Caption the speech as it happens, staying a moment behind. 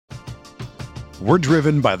We're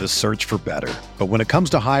driven by the search for better. But when it comes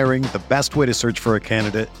to hiring, the best way to search for a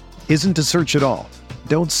candidate isn't to search at all.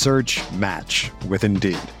 Don't search, match with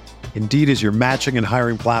Indeed. Indeed is your matching and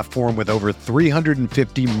hiring platform with over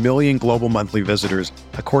 350 million global monthly visitors,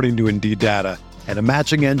 according to Indeed data, and a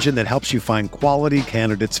matching engine that helps you find quality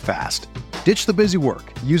candidates fast. Ditch the busy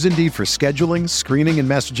work. Use Indeed for scheduling, screening, and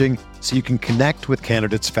messaging so you can connect with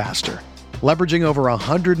candidates faster. Leveraging over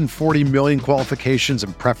 140 million qualifications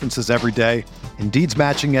and preferences every day, Indeed's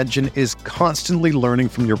matching engine is constantly learning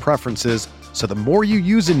from your preferences, so the more you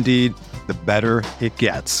use Indeed, the better it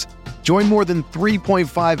gets. Join more than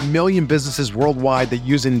 3.5 million businesses worldwide that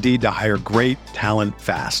use Indeed to hire great talent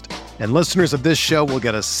fast. And listeners of this show will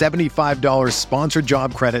get a $75 sponsored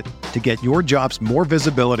job credit to get your jobs more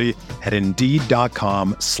visibility at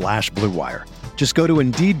Indeed.com/Blue Wire. Just go to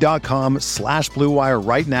Indeed.com/Blue Wire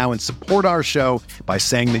right now and support our show by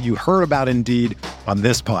saying that you heard about Indeed on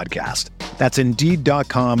this podcast. That's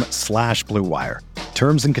Indeed.com/Blue Wire.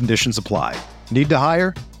 Terms and conditions apply. Need to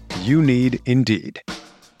hire? You need Indeed.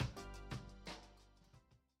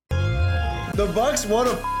 The Bucks won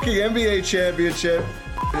a fucking NBA championship.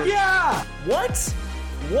 Yeah! What?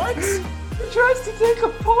 What? He tries to take a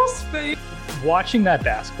pulse fake. Watching that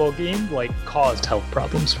basketball game, caused health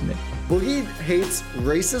problems for me. Boogie hates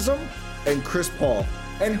racism and Chris Paul.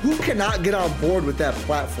 And who cannot get on board with that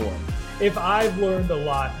platform? If I've learned a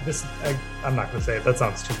lot, I'm not going to say it. That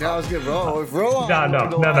sounds too I was good. Roll on. No.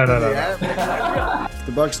 If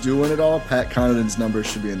the Bucks do win it all, Pat Connaughton's numbers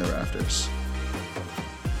should be in the rafters.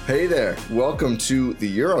 Hey there. Welcome to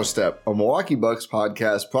the Eurostep, a Milwaukee Bucks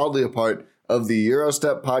podcast, proudly a part of the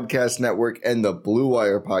Eurostep Podcast Network and the Blue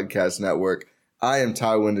Wire Podcast Network. I am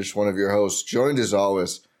Ty Windish, one of your hosts, joined as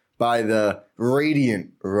always by the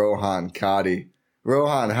radiant Rohan Kadi.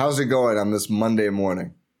 Rohan, how's it going on this Monday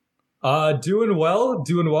morning? Doing well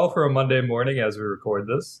for a Monday morning as we record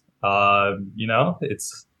this.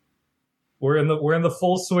 We're in the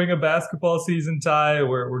full swing of basketball season, Ty.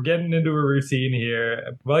 We're getting into a routine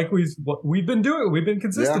here, like we've been doing. We've been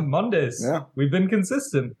consistent Mondays. Yeah. We've been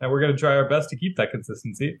consistent, and we're going to try our best to keep that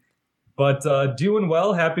consistency. But doing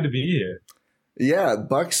well, happy to be here. Yeah,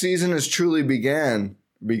 Buck season has truly begun.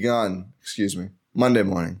 Monday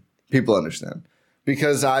morning. People understand.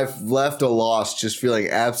 Because I've left a loss just feeling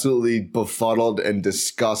absolutely befuddled and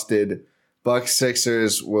disgusted. Bucks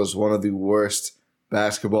Sixers was one of the worst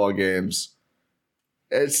basketball games.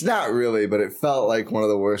 It's not really, but it felt like one of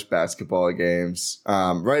the worst basketball games.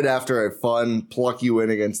 Right after a fun, plucky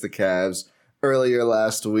win against the Cavs earlier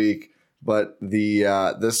last week. But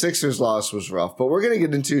the Sixers loss was rough. But we're going to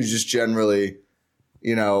get into just generally,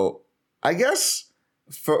 I guess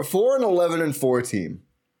for 4-11-4 team,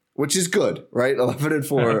 which is good, right?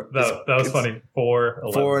 11-4. that was funny.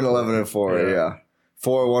 4-11-4, yeah.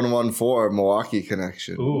 4-1-1-4 Milwaukee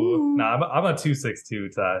connection. Ooh. Nah, I'm a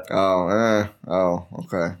 2-6-2, Ty. Oh,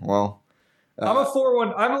 okay. Well, I'm a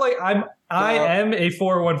 4-1. I am a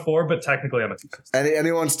 4-1-4, but technically I'm a 2-6-2.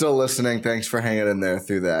 Anyone still listening? Thanks for hanging in there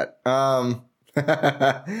through that. I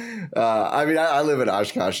live in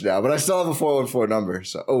Oshkosh now, but I still have a 414 number.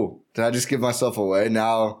 So, did I just give myself away?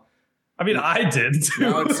 Now, I did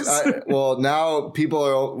too. Now people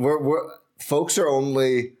are folks are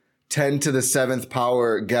only 10 to the 7th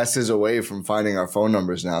power guesses away from finding our phone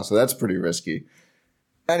numbers now, so that's pretty risky.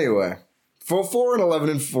 Anyway, for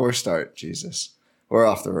 4-11-4 start, Jesus, we're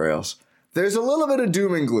off the rails. There's a little bit of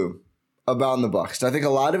doom and gloom about the Bucks. I think a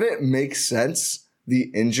lot of it makes sense.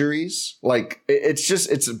 The injuries,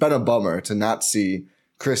 it's been a bummer to not see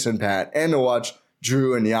Chris and Pat and to watch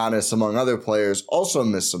Drew and Giannis, among other players, also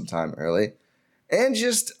miss some time early. And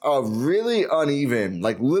just a really uneven,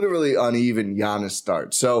 literally uneven Giannis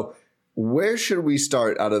start. So where should we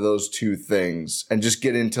start out of those two things and just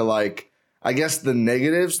get into I guess the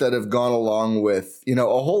negatives that have gone along with, a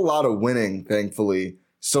whole lot of winning, thankfully,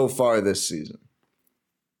 so far this season?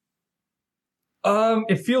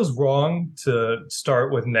 It feels wrong to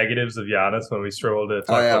start with negatives of Giannis when we struggle to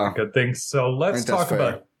talk about the good things. So let's talk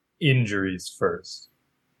about injuries first.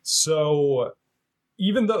 So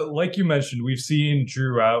even though, like you mentioned, we've seen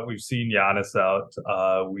Drew out, we've seen Giannis out,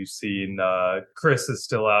 we've seen Chris is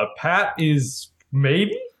still out. Pat is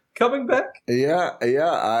maybe coming back. Yeah.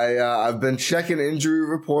 I've been checking injury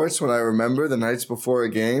reports when I remember the nights before a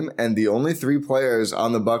game, and the only 3 players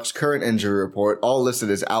on the Bucks' current injury report all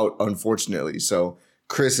listed as out, unfortunately. So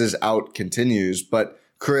Chris is out continues, but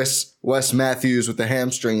Chris, Wes Matthews with the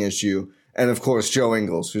hamstring issue, and of course Joe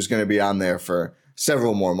Ingles, who's going to be on there for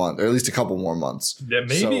several more months, or at least a couple more months. Yeah,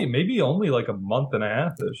 maybe only a month and a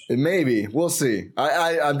half-ish. Maybe. We'll see.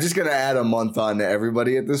 I'm just going to add a month on to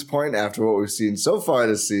everybody at this point after what we've seen so far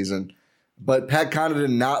this season. but Pat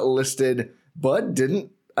Connaughton not listed. Bud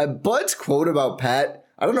didn't. Bud's quote about Pat,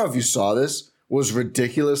 I don't know if you saw this, was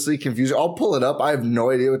ridiculously confusing. I'll pull it up. I have no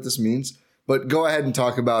idea what this means, but go ahead and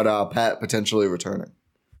talk about Pat potentially returning.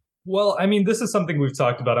 Well, I mean, this is something we've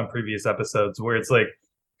talked about on previous episodes where it's like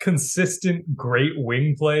consistent great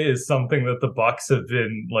wing play is something that the Bucks have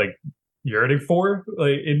been like yearning for,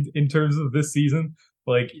 like in terms of this season.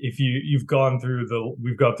 Like if we've gone through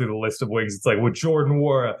the list of wings, it's like with Jordan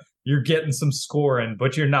Nwora, you're getting some scoring,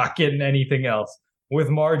 but you're not getting anything else. With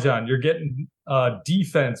Marjan, you're getting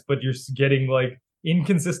defense, but you're getting like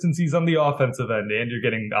inconsistencies on the offensive end, and you're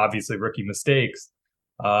getting obviously rookie mistakes.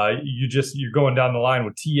 You're going down the line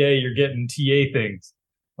with TA, you're getting TA things.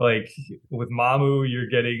 Like with Mamu, you're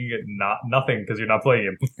getting nothing because you're not playing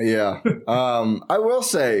him. Yeah. I will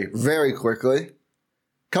say very quickly,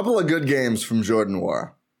 couple of good games from Jordan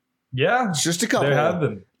Nwora. Yeah. It's just a couple. There have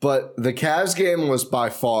been. But the Cavs game was by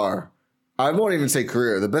far, I won't even say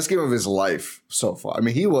career, the best game of his life so far. I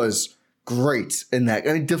mean, he was great in that.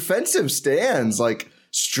 I mean, defensive stands, like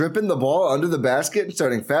stripping the ball under the basket and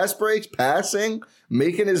starting fast breaks, passing,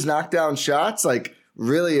 making his knockdown shots, like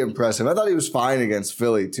really impressive. I thought he was fine against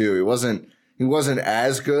Philly too. He wasn't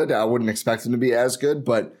as good. I wouldn't expect him to be as good,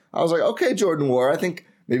 but I was like, okay, Jordan Nwora, I think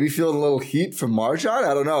maybe feeling a little heat from Marjan.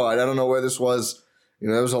 I don't know. I don't know where this was. You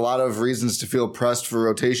know, there was a lot of reasons to feel pressed for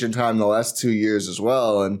rotation time the last 2 years as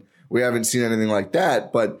well, and we haven't seen anything like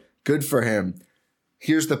that, but good for him.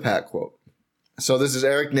 Here's the Pat quote. So this is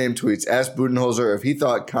Eric Name tweets, asked Budenholzer if he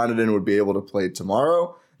thought Connaughton would be able to play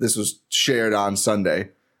tomorrow. This was shared on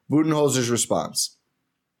Sunday. Budenholzer's response.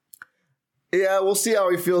 Yeah, we'll see how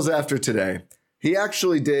he feels after today. He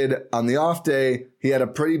actually did on the off day. He had a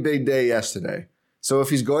pretty big day yesterday. So if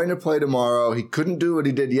he's going to play tomorrow, he couldn't do what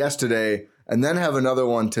he did yesterday and then have another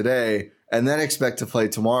one today and then expect to play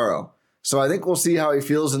tomorrow. So I think we'll see how he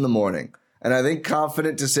feels in the morning. And I think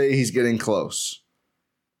confident to say he's getting close.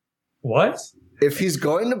 What? If he's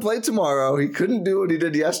going to play tomorrow, he couldn't do what he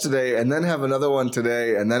did yesterday and then have another one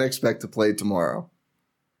today and then expect to play tomorrow.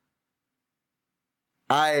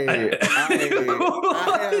 I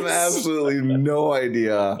have absolutely no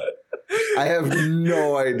idea. I have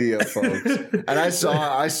no idea, folks. And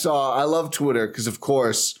I love Twitter because, of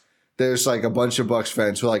course, there's like a bunch of Bucks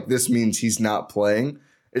fans who are like, this means he's not playing.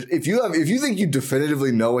 If you think you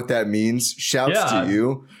definitively know what that means, shouts to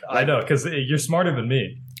you. I know, because you're smarter than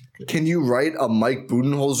me. Can you write a Mike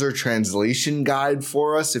Budenholzer translation guide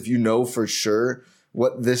for us if you know for sure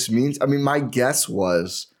what this means? I mean, my guess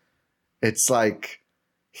was it's like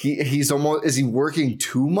he's almost, is he working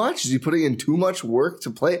too much? Is he putting in too much work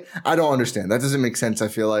to play? I don't understand. That doesn't make sense. I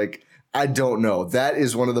feel like I don't know. That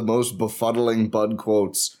is one of the most befuddling Bud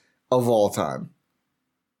quotes of all time.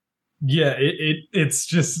 Yeah, it's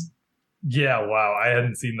just, yeah, wow, I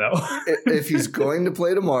hadn't seen that one. If he's going to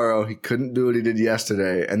play tomorrow, he couldn't do what he did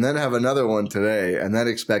yesterday, and then have another one today, and then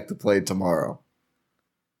expect to play tomorrow.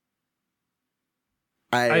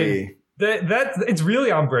 It's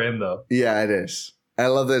really on brand, though. Yeah, it is. I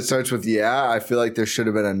love that it starts with yeah. I feel like there should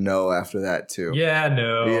have been a no after that, too. Yeah,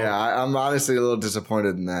 no. Yeah, I'm honestly a little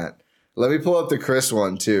disappointed in that. Let me pull up the Chris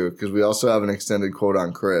one, too, because we also have an extended quote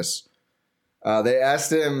on Chris. They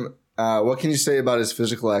asked him, what can you say about his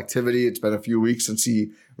physical activity? It's been a few weeks since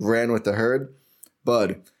he ran with the herd.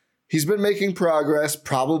 Bud, he's been making progress,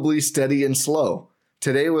 probably steady and slow.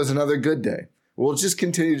 Today was another good day. We'll just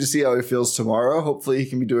continue to see how he feels tomorrow. Hopefully he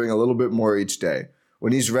can be doing a little bit more each day.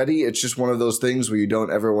 When he's ready, it's just one of those things where you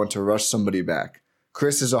don't ever want to rush somebody back.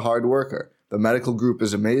 Chris is a hard worker. The medical group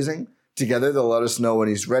is amazing. Together, they'll let us know when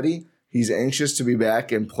he's ready. He's anxious to be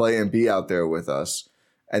back and play and be out there with us.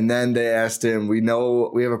 And then they asked him, we know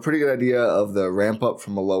we have a pretty good idea of the ramp up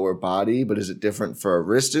from a lower body, but is it different for a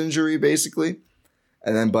wrist injury, basically?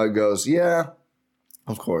 And then Bud goes, yeah,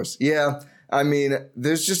 of course. Yeah. I mean,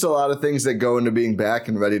 there's just a lot of things that go into being back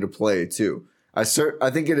and ready to play, too. I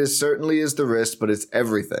think it certainly is the wrist, but it's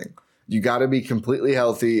everything. You got to be completely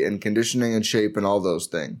healthy and conditioning and shape and all those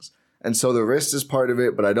things. And so the wrist is part of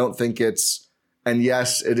it, but I don't think it's, and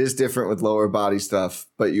yes, it is different with lower body stuff,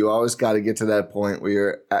 but you always got to get to that point where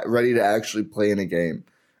you're ready to actually play in a game.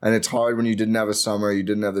 And it's hard when you didn't have a summer, you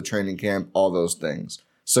didn't have the training camp, all those things.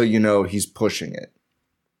 So, you know, he's pushing it.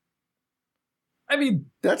 I mean,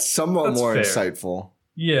 that's somewhat more fair. Insightful.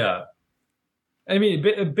 Yeah. I mean,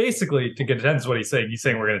 basically, to get a sense of what he's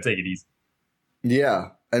saying we're going to take it easy. Yeah.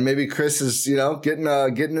 And maybe Chris is, you know, getting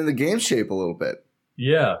in the game shape a little bit.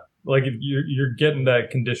 Yeah. Like you're getting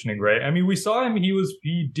that conditioning, right? I mean, we saw him.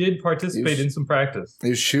 He did participate in some practice. He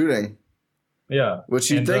was shooting. Yeah.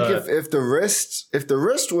 Which you'd think if the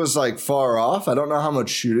wrist was like far off, I don't know how much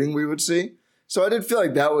shooting we would see. So I did feel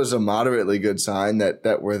like that was a moderately good sign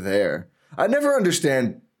that we're there. I never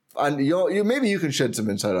understand. Maybe you can shed some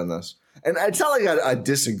insight on this. And it's not like I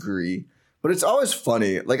disagree, but it's always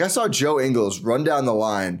funny. Like I saw Joe Ingles run down the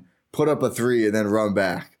line, put up a 3, and then run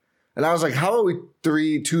back. And I was like, how are we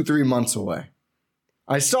 3 months away?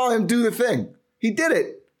 I saw him do the thing. He did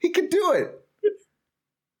it. He could do it.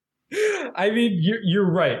 I mean, you're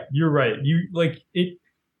right. You're right.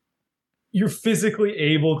 You're physically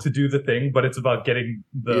able to do the thing, but it's about getting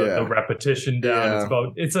the repetition down. Yeah.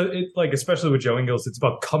 It's especially with Joe Ingles, it's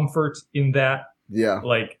about comfort in that. Yeah.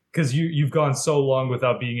 Like, because you've gone so long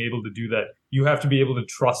without being able to do that. You have to be able to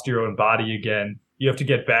trust your own body again. You have to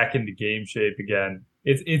get back into game shape again.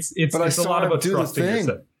 It's a lot about trusting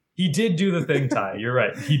yourself. He did do the thing, Ty. You're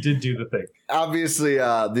right. He did do the thing. Obviously,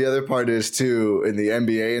 the other part is, too, in the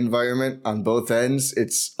NBA environment, on both ends,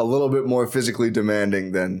 it's a little bit more physically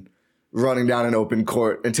demanding than running down an open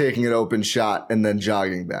court and taking an open shot and then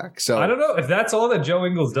jogging back. So I don't know. If that's all that Joe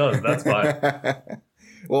Ingles does, that's fine.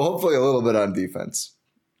 Well, hopefully a little bit on defense.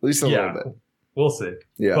 At least a little bit. We'll see.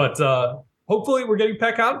 Yeah. But hopefully we're getting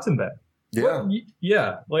Pat Connaughton back. Yeah.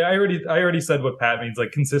 Yeah. Like I already said what Pat means,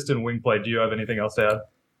 like consistent wing play. Do you have anything else to add?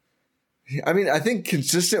 I mean, I think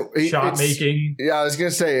consistent shot making. Yeah, I was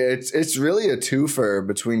gonna say it's really a twofer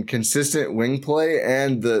between consistent wing play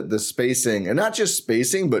and the spacing, and not just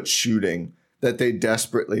spacing, but shooting that they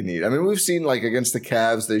desperately need. I mean, we've seen like against the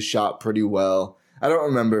Cavs, they shot pretty well. I don't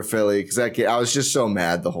remember Philly because I was just so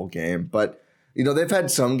mad the whole game. But they've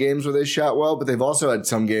had some games where they shot well, but they've also had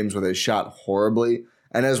some games where they shot horribly.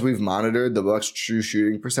 And as we've monitored, the Bucks' true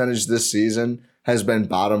shooting percentage this season has been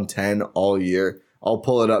bottom 10 all year. I'll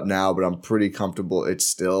pull it up now, but I'm pretty comfortable it's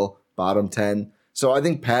still bottom 10. So I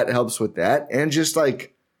think Pat helps with that and just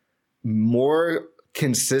like more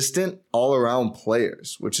consistent all around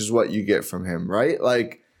players, which is what you get from him, right?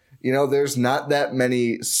 Like, there's not that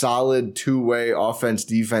many solid two-way offense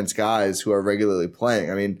defense guys who are regularly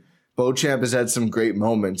playing. I mean, Beauchamp has had some great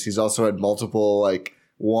moments. He's also had multiple like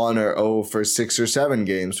 1 or 0 for 6 or 7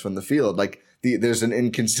 games from the field. Like there's an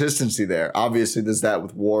inconsistency there. Obviously, there's that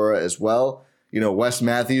with Wara as well. Wes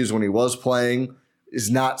Matthews, when he was playing, is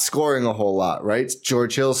not scoring a whole lot, right?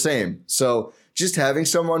 George Hill, same. So just having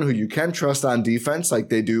someone who you can trust on defense like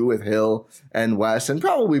they do with Hill and Wes and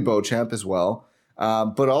probably Beauchamp as well.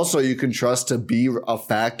 But also you can trust to be a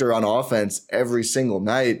factor on offense every single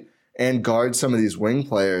night and guard some of these wing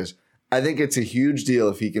players. I think it's a huge deal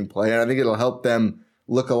if he can play, and I think it'll help them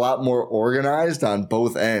look a lot more organized on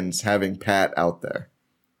both ends having Pat out there.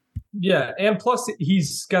 Yeah, and plus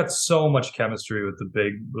he's got so much chemistry with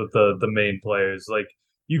the main players. Like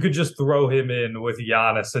you could just throw him in with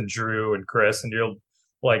Giannis and Drew and Chris, and you're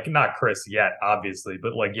like, not Chris yet, obviously,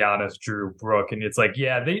 but like Giannis, Drew, Brooke, and it's like,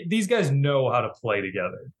 yeah, these guys know how to play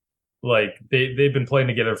together. Like they've been playing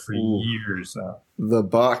together for years now. The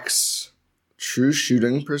Bucks' true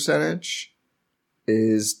shooting percentage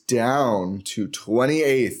is down to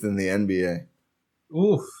 28th in the NBA.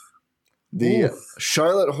 Oof. The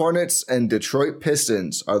Charlotte Hornets and Detroit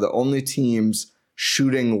Pistons are the only teams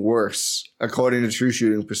shooting worse, according to true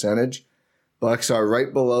shooting percentage. Bucks are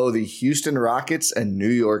right below the Houston Rockets and New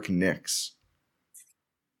York Knicks.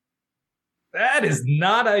 That is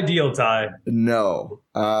not ideal, Ty. No.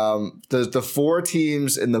 The 4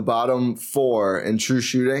 teams in the bottom 4 in true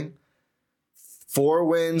shooting, 4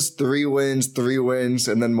 wins, 3 wins, 3 wins,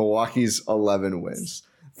 and then Milwaukee's 11 wins.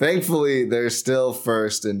 Thankfully, they're still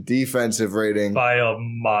first in defensive rating. By a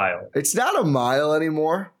mile. It's not a mile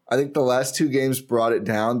anymore. I think the last 2 games brought it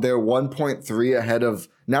down. They're 1.3 ahead of,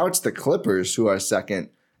 now it's the Clippers who are second.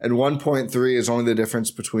 And 1.3 is only the difference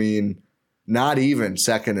between not even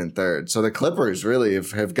second and third. So the Clippers really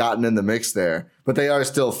have gotten in the mix there. But they are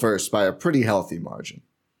still first by a pretty healthy margin.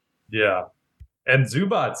 Yeah. And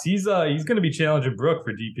Zubats, he's going to be challenging Brooke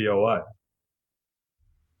for DPOY.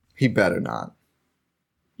 He better not.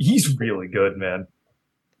 He's really good, man.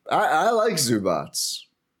 I like Zubats.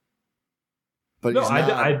 But no,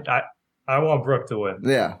 I want Brooke to win.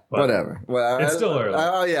 Yeah, whatever. Well, it's still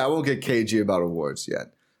early. I won't get cagey about awards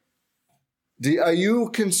yet. Are you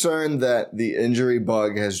concerned that the injury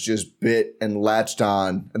bug has just bit and latched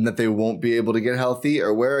on and that they won't be able to get healthy?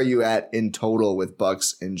 Or where are you at in total with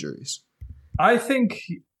Bucks injuries? I think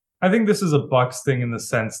this is a Bucks thing in the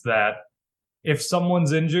sense that if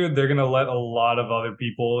someone's injured, they're going to let a lot of other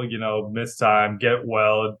people, miss time, get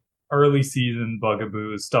well, early season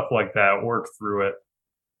bugaboos, stuff like that, work through it.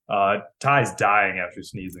 Ty's dying after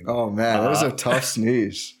sneezing. Oh, man, that was a tough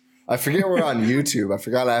sneeze. I forget we're on YouTube. I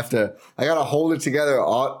forgot I got to hold it together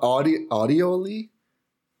audibly?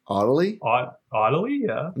 Audibly? Audibly,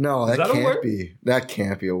 yeah. No, that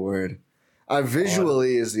can't be a word.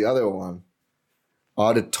 Visually is the other one.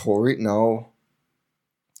 Auditory? No.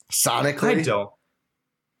 Sonically? I don't.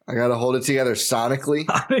 I got to hold it together sonically.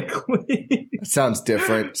 Sonically? It sounds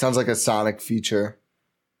different. Sounds like a Sonic feature.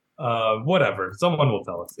 Whatever. Someone will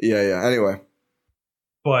tell us. Yeah. Anyway.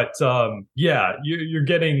 But, you're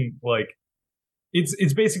getting, like,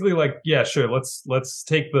 it's basically like, yeah, sure, let's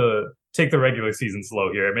take the regular season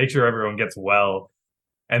slow here and make sure everyone gets well.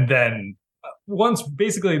 And then once,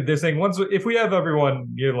 basically, they're saying, if we have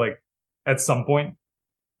everyone, you're like, at some point,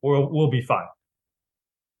 we'll be fine.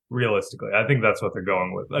 Realistically, I think that's what they're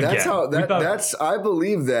going with. Again, I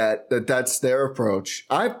believe that's their approach.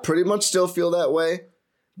 I pretty much still feel that way,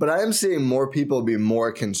 but I am seeing more people be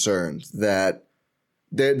more concerned that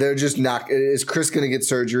they're just not. Is Chris going to get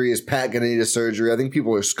surgery? Is Pat going to need a surgery? I think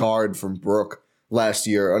people are scarred from Brooke last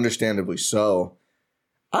year, understandably so.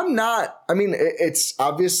 I'm not. I mean, it's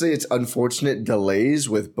unfortunate delays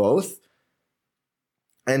with both,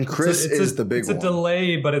 and Chris is the big one. It's a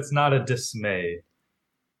delay, but it's not a dismay.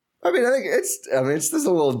 I think there's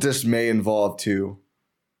a little dismay involved too.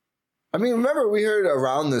 I mean, remember we heard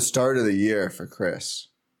around the start of the year for Chris,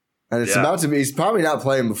 and it's about to be. He's probably not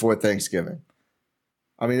playing before Thanksgiving.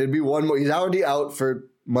 I mean, it'd be one more. He's already out for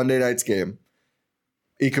Monday night's game.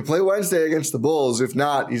 He could play Wednesday against the Bulls. If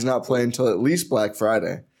not, he's not playing until at least Black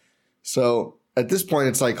Friday. So at this point,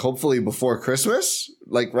 it's like hopefully before Christmas,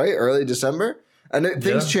 like right early December, and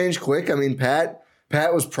things change quick. I mean, Pat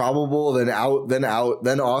was probable, then out, then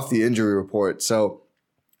off the injury report. So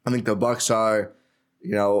I think the Bucks are,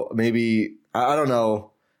 maybe, I don't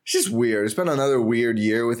know. It's just weird. It's been another weird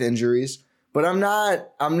year with injuries, but I'm not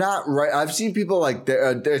right. I've seen people like,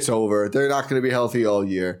 it's over. They're not going to be healthy all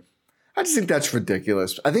year. I just think that's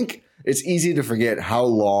ridiculous. I think it's easy to forget how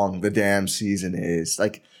long the damn season is.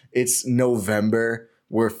 Like, it's November.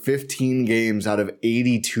 We're 15 games out of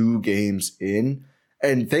 82 games in.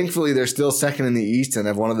 And thankfully, they're still second in the East and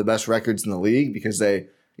have one of the best records in the league because they,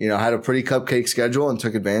 had a pretty cupcake schedule and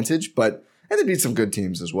took advantage. And they beat some good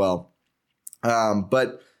teams as well.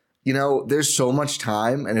 But there's so much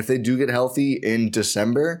time. And if they do get healthy in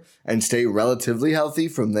December and stay relatively healthy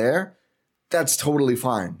from there, that's totally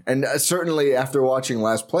fine. And certainly after watching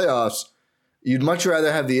last playoffs, you'd much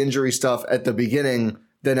rather have the injury stuff at the beginning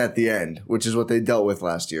than at the end, which is what they dealt with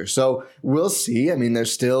last year. So we'll see. I mean,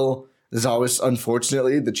 there's always,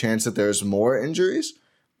 unfortunately, the chance that there's more injuries.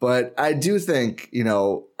 But I do think,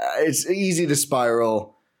 it's easy to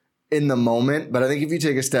spiral in the moment. But I think if you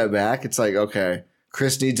take a step back, it's like, okay,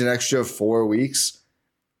 Chris needs an extra 4 weeks.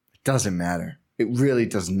 It doesn't matter. It really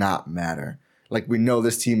does not matter. Like, we know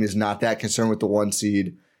this team is not that concerned with the 1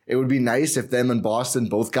 seed. It would be nice if them and Boston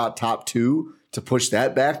both got top 2 to push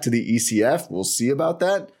that back to the ECF. We'll see about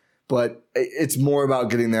that. But it's more about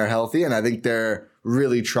getting there healthy. And I think they're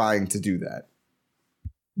really trying to do that.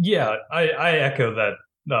 Yeah, I echo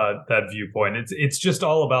that viewpoint. It's just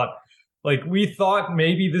all about, like, we thought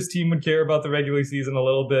maybe this team would care about the regular season a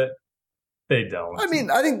little bit. They don't. I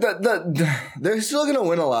mean, I think that they're still going to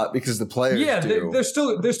win a lot because the players do. They're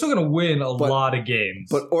still going to win a lot of games.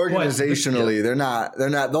 But organizationally, they're not.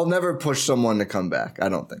 They'll never push someone to come back, I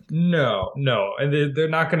don't think. No. And they're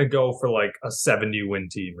not going to go for like a 70-win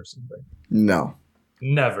team or something. No.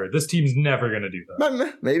 Never. This team's never going to do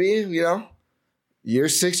that. Maybe, year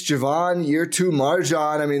 6, Javon, year 2,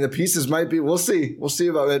 Marjan. I mean, the pieces might be, we'll see. We'll see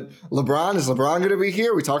about it. Is LeBron going to be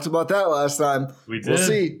here? We talked about that last time. We did. We'll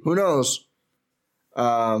see. Who knows?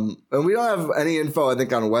 And we don't have any info, I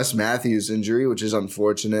think, on Wes Matthews' injury, which is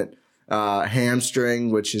unfortunate.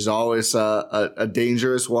 Hamstring, which is always a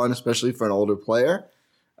dangerous one, especially for an older player.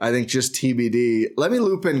 I think just TBD. Let me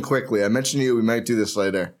loop in quickly. I mentioned to you we might do this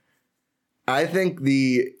later. I think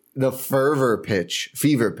the fever pitch,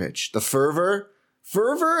 the fervor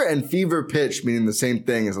and fever pitch meaning the same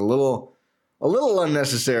thing is a little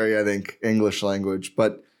unnecessary, I think, English language.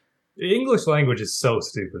 But the English language is so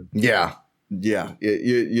stupid. Yeah.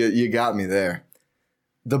 You got me there.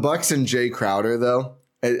 The Bucks and Jay Crowder, though,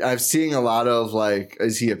 I've seen a lot of like,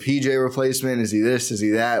 is he a PJ replacement? Is he this? Is he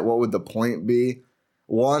that? What would the point be?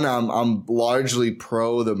 One, I'm largely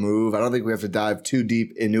pro the move. I don't think we have to dive too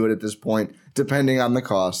deep into it at this point, depending on the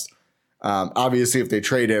cost. Obviously, if they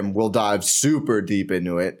trade him, we'll dive super deep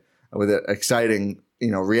into it with an exciting,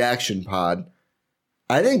 reaction pod.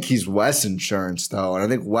 I think he's Wes insurance, though. And I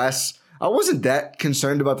think Wes, I wasn't that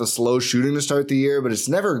concerned about the slow shooting to start the year, but it's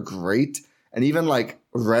never great. And even like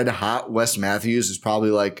red hot Wes Matthews is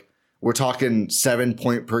probably like, we're talking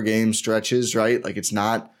 7-point per game stretches, right? Like it's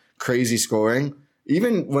not crazy scoring.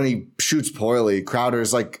 Even when he shoots poorly, Crowder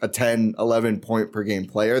is like a 10, 11 point per game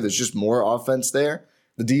player. There's just more offense there.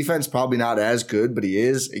 The defense probably not as good, but he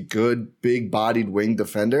is a good, big-bodied wing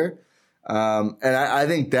defender. And I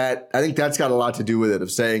think that's got a lot to do with it,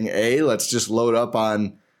 of saying, let's load up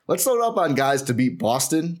on guys to beat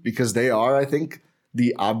Boston, because they are, I think,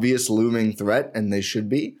 the obvious looming threat, and they should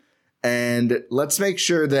be. And let's make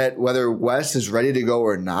sure that whether Wes is ready to go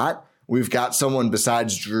or not, we've got someone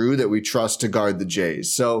besides Drew that we trust to guard the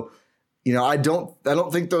Jays. So, I don't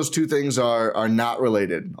think those two things are not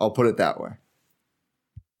related. I'll put it that way.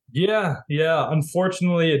 Yeah.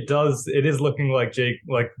 Unfortunately, it is looking like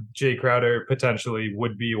Jay Crowder potentially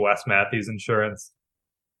would be Wes Matthews' insurance.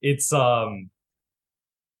 It's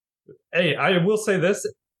hey, I will say this: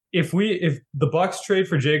 if the Bucks trade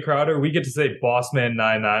for Jay Crowder, we get to say Boss Man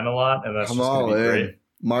 99 a lot, and that's just gonna be great.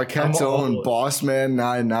 Marquette's own Boss Man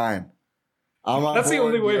 99. I'm on board. The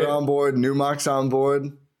only way. You're on board. Newmock's on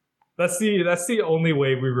board. That's the only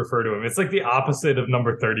way we refer to him. It's like the opposite of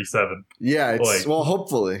number 37. Yeah,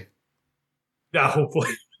 hopefully. Yeah, hopefully.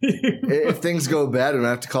 If things go bad, I'm gonna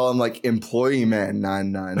have to call him like Employee Man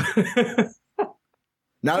 99.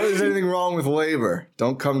 Not that there's anything wrong with labor.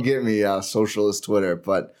 Don't come get me, socialist Twitter.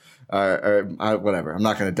 But whatever. I'm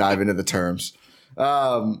not gonna dive into the terms.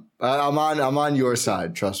 I'm on your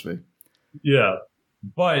side. Trust me. Yeah,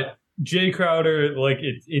 but Jay Crowder,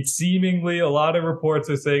 it's seemingly a lot of reports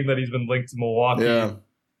are saying that he's been linked to Milwaukee. Yeah,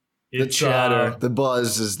 the chatter, the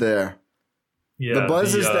buzz is there. Yeah, the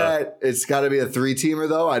buzz is that it's got to be a 3-teamer,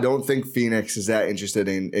 though. I don't think Phoenix is that interested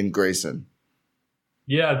in Grayson.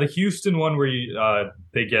 Yeah, the Houston one where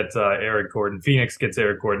they get Eric Gordon. Phoenix gets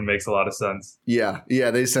Eric Gordon makes a lot of sense. Yeah,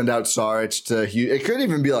 they send out Saric to Houston. It could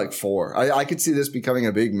even be like 4. I could see this becoming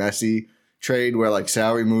a big messy trade where like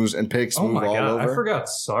salary moves and picks move all over. I forgot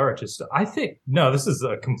Saric is. I think this is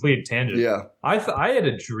a complete tangent. Yeah, I had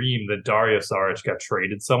a dream that Dario Saric got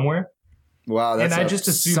traded somewhere. Wow,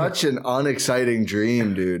 that's such an unexciting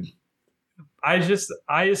dream, dude. I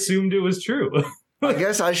assumed it was true. I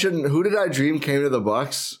guess I shouldn't. Who did I dream came to the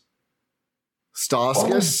Bucks?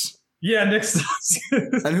 Stauskas? Yeah, Nick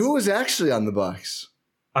Stauskas. And who was actually on the Bucks?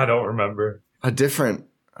 I don't remember. I don't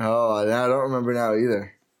remember now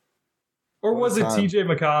either. Or was it TJ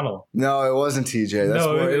McConnell? No, it wasn't TJ.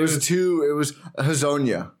 It was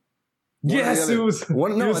Hazonia. Yes, it was.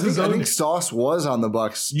 I think Sauce was on the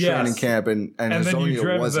Bucks training camp, and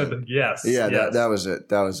Hazonia wasn't. Yes. That was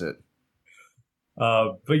it.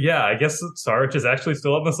 But yeah, I guess Saric is actually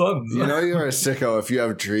still on the Suns. You're a sicko if you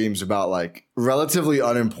have dreams about like relatively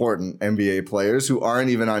unimportant NBA players who aren't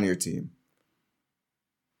even on your team.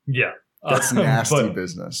 Yeah, that's nasty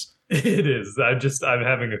business. It is. I'm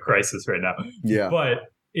having a crisis right now. Yeah,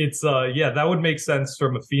 but it's that would make sense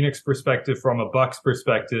from a Phoenix perspective, from a Bucks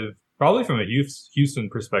perspective. Probably from a Houston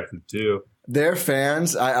perspective, too. Their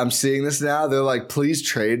fans, I'm seeing this now. They're like, please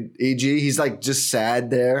trade EG. He's like just sad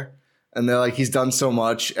there. And they're like, he's done so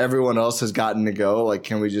much. Everyone else has gotten to go. Like,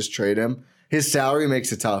 can we just trade him? His salary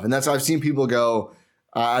makes it tough. And that's why I've seen people go,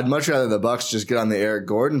 I'd much rather the Bucks just get on the Eric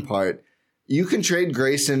Gordon part. You can trade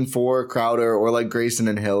Grayson for Crowder or like Grayson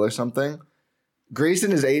and Hill or something.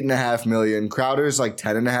 Grayson is $8.5 million. Crowder's like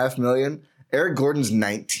 $10.5 million. Eric Gordon's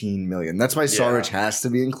 $19 million. That's why Saric has to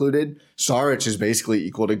be included. Saric is basically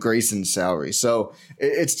equal to Grayson's salary. So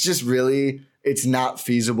it's just really, it's not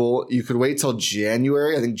feasible. You could wait till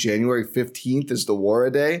January. I think January 15th is the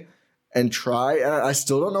WARA day and try. And I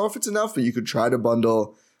still don't know if it's enough, but you could try to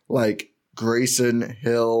bundle like Grayson,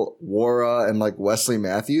 Hill, WARA, and like Wesley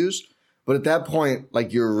Matthews. But at that point,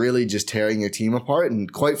 like you're really just tearing your team apart.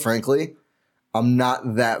 And quite frankly, I'm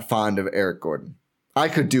not that fond of Eric Gordon. I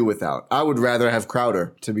could do without. I would rather have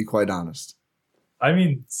Crowder, to be quite honest. I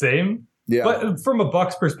mean, same. Yeah. But from a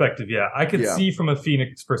Bucks perspective, I could see from a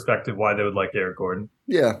Phoenix perspective why they would like Eric Gordon.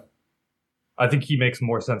 Yeah. I think he makes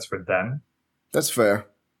more sense for them. That's fair.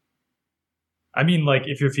 I mean, like,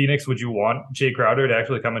 if you're Phoenix, would you want Jay Crowder to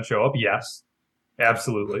actually come and show up? Yes.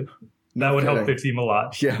 Absolutely. That would help the team a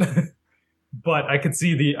lot. Yeah. But I could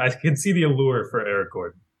see the allure for Eric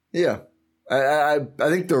Gordon. Yeah. I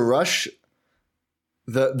think the rush...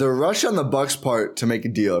 The rush on the Bucks' part to make a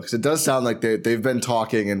deal, because it does sound like they've been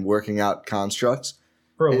talking and working out constructs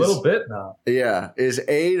for a little bit now. Yeah, is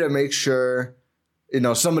A, to make sure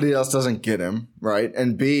somebody else doesn't get him, right?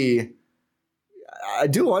 And B, I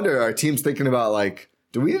do wonder, our team's thinking about like,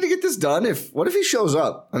 do we need to get this done? What if he shows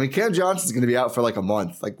up? I mean, Cam Johnson's going to be out for like a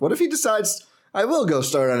month. Like, what if he decides I will go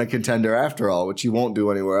start on a contender after all, which he won't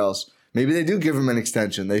do anywhere else? Maybe they do give him an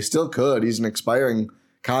extension. They still could. He's an expiring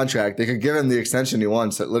contract. They could give him the extension he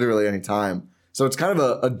wants at literally any time. So it's kind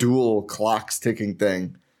of a dual clocks ticking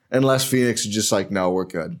thing, unless Phoenix is just like, no, we're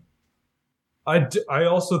good. I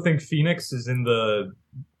also think Phoenix is in the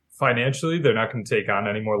financially, they're not going to take on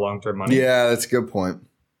any more long-term money. Yeah, that's a good point.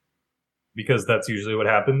 Because that's usually what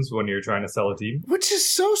happens when you're trying to sell a team. Which is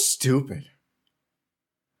so stupid.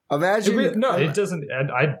 Imagine it doesn't.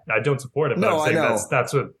 And I don't support it. But I'm saying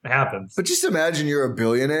that's what happens. But just imagine you're a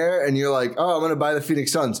billionaire and you're like, oh, I'm going to buy the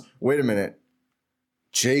Phoenix Suns. Wait a minute,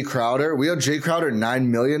 Jay Crowder. We owe Jay Crowder $9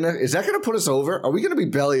 million. Is that going to put us over? Are we going to be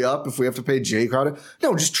belly up if we have to pay Jay Crowder?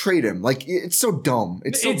 No, just trade him. Like it's so dumb.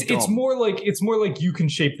 It's dumb. It's more like you can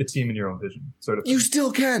shape the team in your own vision, sort of. You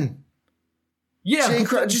still can. Yeah, Jay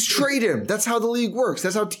Crowder, just trade him. That's how the league works.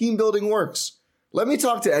 That's how team building works. Let me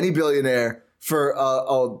talk to any billionaire for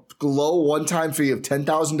a low one-time fee of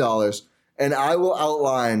 $10,000, and I will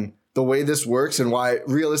outline the way this works and why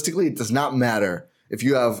realistically it does not matter if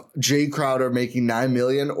you have Jay Crowder making $9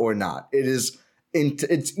 million or not. You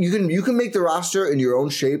can make the roster in your own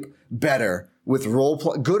shape better with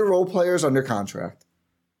good role players under contract.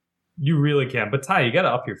 You really can, but Ty, you got to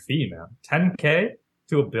up your fee, man. $10K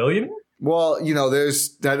to a billionaire? Well,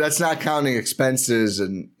 there's that's not counting expenses,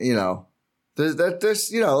 and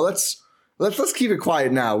Let's keep it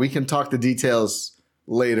quiet now. We can talk the details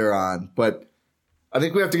later on. But I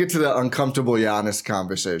think we have to get to the uncomfortable Giannis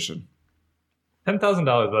conversation. $10,000,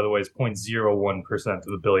 by the way, is 0.01% of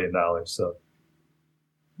the $1 billion. So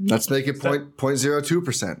let's make it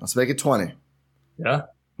 0.02%. Let's make it 20. Yeah.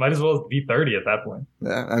 Might as well be 30 at that point.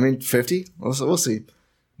 Yeah. I mean, 50. We'll see.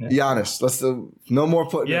 Yeah. Giannis. No more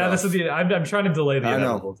putting. Yeah, this is I'm trying to delay the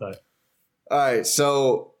inevitable time. All right,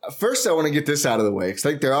 so first I want to get this out of the way because I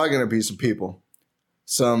think there are going to be some people,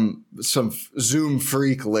 some Zoom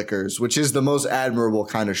freak lickers, which is the most admirable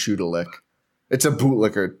kind of shoot a lick. It's a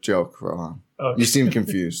bootlicker joke, Rohan. Okay. You seem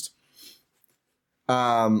confused.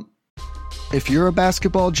 If you're a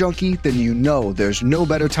basketball junkie, then you know there's no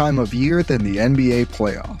better time of year than the NBA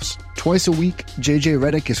playoffs. Twice a week, JJ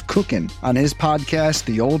Redick is cooking on his podcast,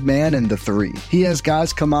 The Old Man and the Three. He has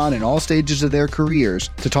guys come on in all stages of their careers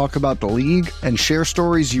to talk about the league and share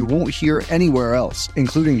stories you won't hear anywhere else,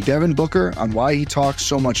 including Devin Booker on why he talks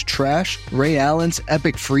so much trash, Ray Allen's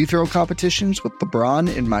epic free throw competitions with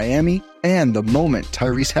LeBron in Miami, and the moment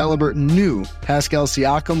Tyrese Halliburton knew Pascal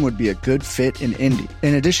Siakam would be a good fit in Indy.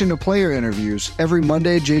 In addition to player interviews, every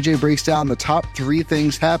Monday JJ breaks down the top 3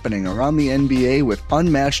 things happening around the NBA with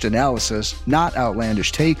unmatched analysis, not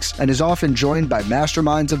outlandish takes, and is often joined by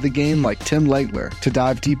masterminds of the game like Tim Legler to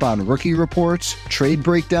dive deep on rookie reports, trade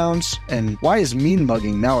breakdowns, and why is mean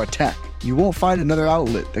mugging now a tech? You won't find another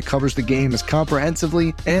outlet that covers the game as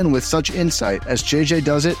comprehensively and with such insight as JJ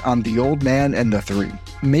does it on The Old Man and the Three.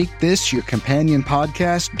 Make this your companion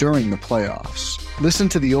podcast during the playoffs. Listen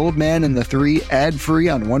to The Old Man and the Three ad-free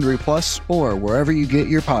on Wondery Plus or wherever you get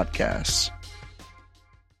your podcasts.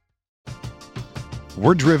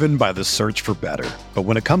 We're driven by the search for better. But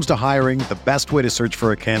when it comes to hiring, the best way to search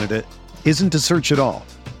for a candidate isn't to search at all.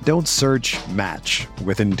 Don't search, match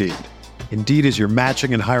with Indeed. Indeed is your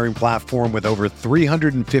matching and hiring platform with over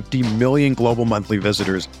 350 million global monthly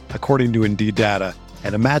visitors, according to Indeed data,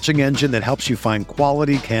 and a matching engine that helps you find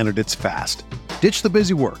quality candidates fast. Ditch the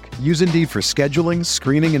busy work. Use Indeed for scheduling,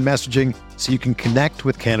 screening, and messaging so you can connect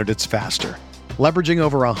with candidates faster. Leveraging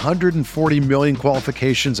over 140 million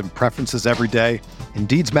qualifications and preferences every day,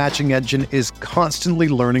 Indeed's matching engine is constantly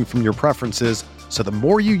learning from your preferences, so the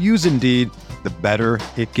more you use Indeed, the better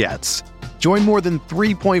it gets. Join more than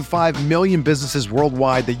 3.5 million businesses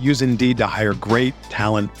worldwide that use Indeed to hire great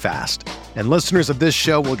talent fast. And listeners of this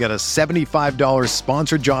show will get a $75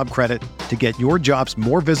 sponsored job credit to get your jobs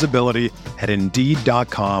more visibility at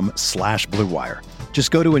Indeed.com/Blue Wire. Just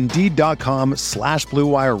go to Indeed.com/Blue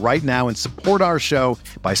Wire right now and support our show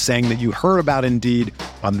by saying that you heard about Indeed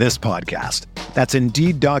on this podcast. That's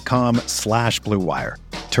Indeed.com/Blue Wire.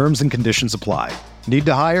 Terms and conditions apply. Need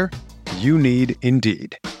to hire? You need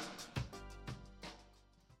Indeed.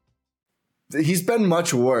 He's been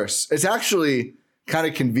much worse. It's actually kind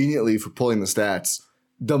of conveniently for pulling the stats,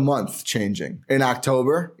 the month changing. In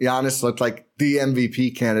October, Giannis looked like the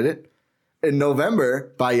MVP candidate. In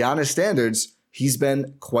November, by Giannis standards, he's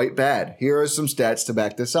been quite bad. Here are some stats to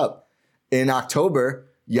back this up. In October,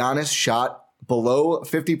 Giannis shot below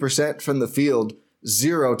 50% from the field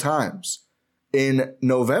 0 times. In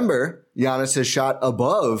November, Giannis has shot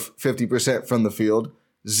above 50% from the field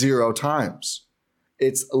 0 times.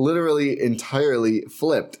 It's literally entirely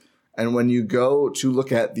flipped. And when you go to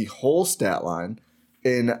look at the whole stat line,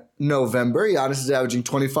 in November, Giannis is averaging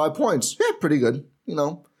 25 points. Yeah, pretty good.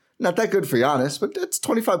 Not that good for Giannis, but that's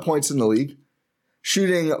 25 points in the league.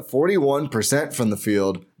 Shooting 41% from the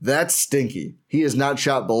field, that's stinky. He has not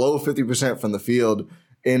shot below 50% from the field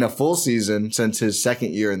in a full season since his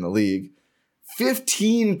second year in the league.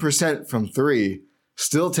 15% from 3,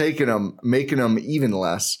 still taking them, making them even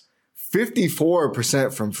less.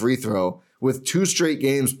 54% from free throw with 2 straight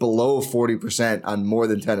games below 40% on more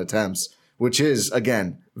than 10 attempts, which is,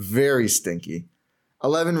 again, very stinky.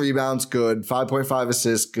 11 rebounds, good. 5.5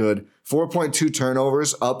 assists, good. 4.2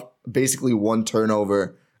 turnovers, up basically 1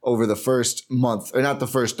 turnover over the first month, or not the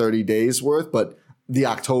first 30 days worth, but the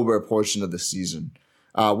October portion of the season.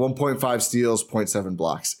 1.5 steals, 0.7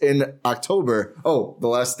 blocks. In October, the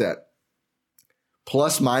last stat,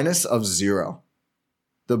 plus minus of 0.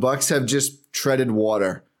 The Bucks have just treaded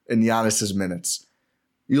water in Giannis's minutes.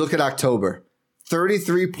 You look at October,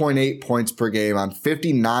 33.8 points per game on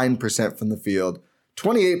 59% from the field,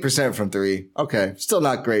 28% from 3. Okay, still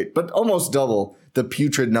not great, but almost double the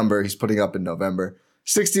putrid number he's putting up in November.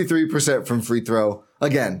 63% from free throw.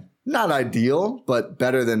 Again, not ideal, but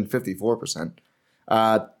better than 54%.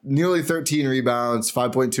 Nearly 13 rebounds,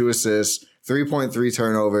 5.2 assists, 3.3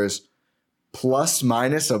 turnovers, plus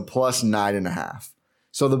minus of plus 9.5.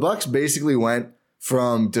 So the Bucks basically went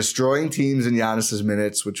from destroying teams in Giannis's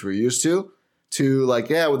minutes, which we're used to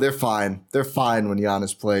they're fine. They're fine when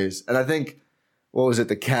Giannis plays. And I think, what was it?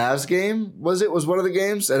 The Cavs game was one of the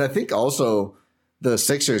games. And I think also the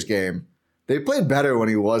Sixers game, they played better when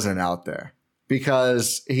he wasn't out there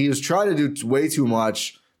because he was trying to do way too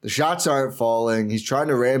much. The shots aren't falling. He's trying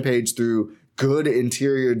to rampage through good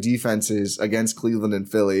interior defenses against Cleveland and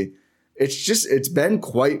Philly. It's been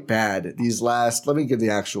quite bad let me give the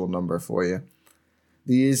actual number for you.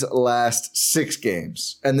 These last 6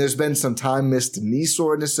 games. And there's been some time missed knee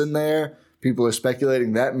soreness in there. People are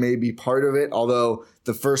speculating that may be part of it, although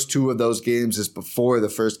the first 2 of those games is before the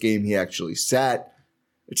first game he actually sat.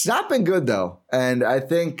 It's not been good, though. And I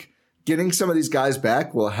think getting some of these guys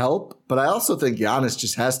back will help, but I also think Giannis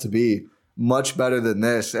just has to be much better than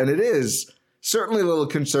this. And it is certainly a little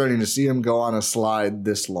concerning to see him go on a slide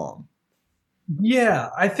this long. Yeah,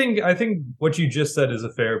 I think what you just said is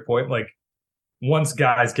a fair point. Like, once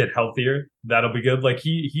guys get healthier, that'll be good. Like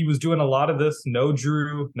he was doing a lot of this. No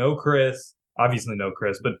Drew, no Chris. Obviously no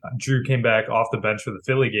Chris, but Drew came back off the bench for the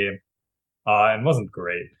Philly game and wasn't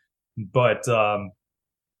great. But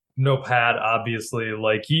no Pat, obviously.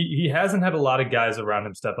 Like he hasn't had a lot of guys around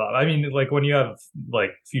him step up. I mean, like when you have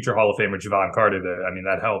like future Hall of Famer Javon Carter there, I mean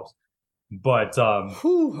that helps. But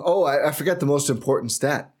I forgot the most important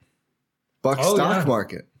stat. Bucks stock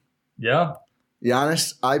market. Yeah.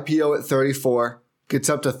 Giannis, IPO at 34, gets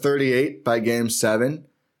up to 38 by game 7,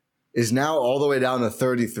 is now all the way down to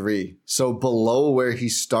 33. So below where he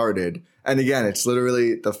started. And again, it's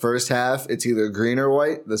literally the first half, it's either green or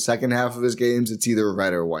white. The second half of his games, it's either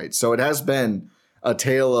red or white. So it has been a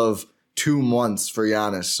tale of 2 months for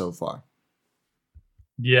Giannis so far.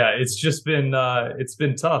 Yeah, it's been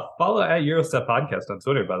tough. Follow at Eurostep Podcast on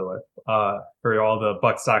Twitter, by the way, for all the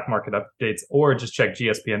Bucks stock market updates, or just check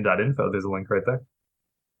gspn.info. There's a link right there.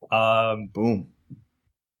 Boom.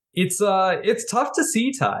 It's tough to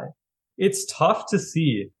see, Ty. It's tough to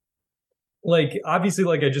see. Like, obviously,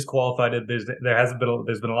 like I just qualified it. There's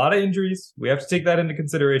been a lot of injuries. We have to take that into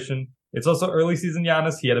consideration. It's also early season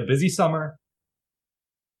Giannis. He had a busy summer.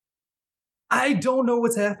 I don't know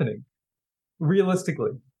what's happening.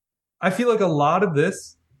 Realistically, I feel like a lot of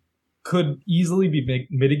this could easily be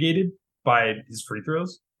mitigated by his free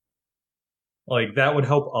throws. Like that would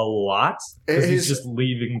help a lot because he's just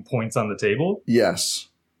leaving points on the table. Yes,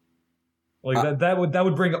 like that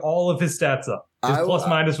would bring all of his stats up. His plus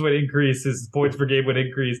minus would increase. His points per game would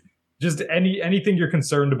increase. Just anything you're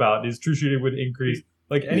concerned about, his true shooting would increase.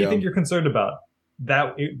 Like anything you're concerned about,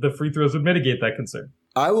 the free throws would mitigate that concern.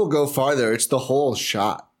 I will go farther. It's the whole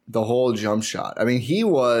shot. The whole jump shot. I mean, he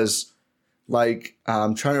was like,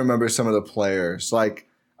 I'm trying to remember some of the players. Like,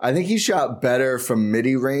 I think he shot better from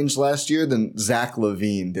midi-range last year than Zach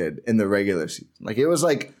LaVine did in the regular season. Like, it was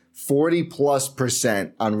like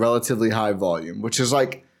 40+% on relatively high volume, which is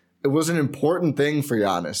like, it was an important thing for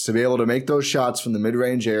Giannis to be able to make those shots from the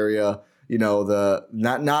mid-range area, you know, the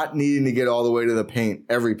not needing to get all the way to the paint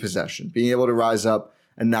every possession, being able to rise up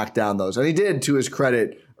and knock down those. And he did, to his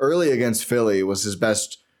credit, early against Philly was his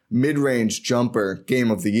best mid-range jumper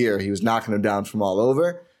game of the year. He was knocking them down from all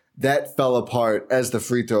over. That fell apart as the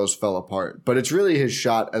free throws fell apart. But it's really his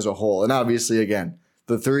shot as a whole. And obviously, again,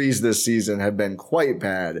 the threes this season have been quite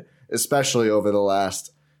bad, especially over the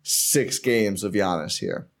last 6 games of Giannis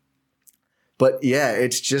here. But yeah,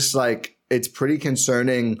 it's just like, it's pretty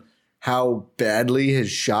concerning how badly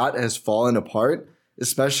his shot has fallen apart,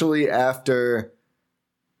 especially after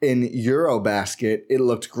in Eurobasket, it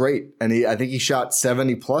looked great. And I think he shot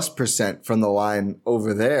 70+% from the line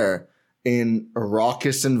over there in a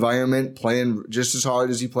raucous environment, playing just as hard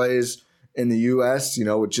as he plays in the U.S.,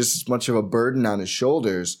 with just as much of a burden on his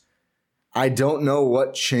shoulders. I don't know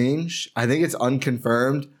what changed. I think it's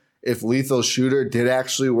unconfirmed if Lethal Shooter did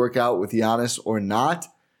actually work out with Giannis or not.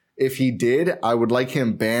 If he did, I would like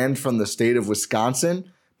him banned from the state of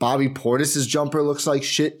Wisconsin. Bobby Portis's jumper looks like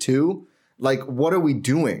shit too. Like, what are we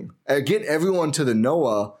doing? Get everyone to the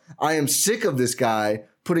Noah. I am sick of this guy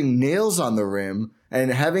putting nails on the rim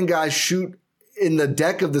and having guys shoot in the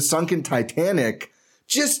deck of the sunken Titanic.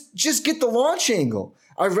 Just get the launch angle.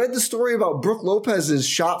 I read the story about Brook Lopez's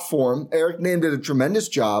shot form. Eric named it a tremendous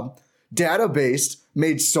job. Data-based,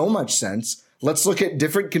 made so much sense. Let's look at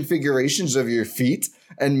different configurations of your feet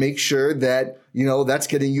and make sure that, that's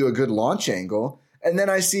getting you a good launch angle. And then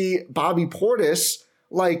I see Bobby Portis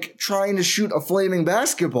like trying to shoot a flaming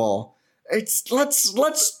basketball. Let's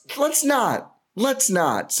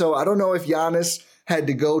not. So I don't know if Giannis had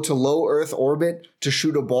to go to low Earth orbit to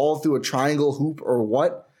shoot a ball through a triangle hoop or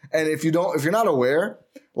what. And if you're not aware,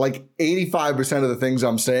 like 85% of the things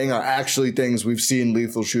I'm saying are actually things we've seen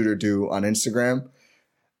Lethal Shooter do on Instagram.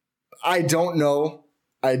 I don't know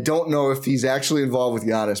if he's actually involved with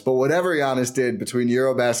Giannis, but whatever Giannis did between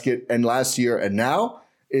Eurobasket and last year and now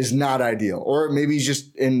is not ideal. Or maybe he's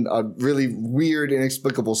just in a really weird,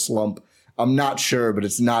 inexplicable slump. I'm not sure, but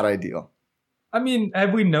it's not ideal. I mean,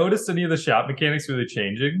 have we noticed any of the shot mechanics really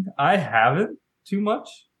changing? I haven't too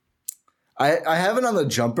much. I haven't on the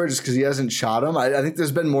jumper just because he hasn't shot him. I think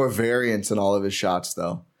there's been more variance in all of his shots,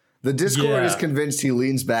 though. The Discord is convinced he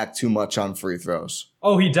leans back too much on free throws.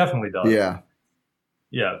 Oh, he definitely does. Yeah.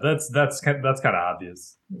 Yeah, that's kind of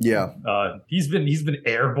obvious. Yeah. He's been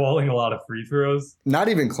airballing a lot of free throws. Not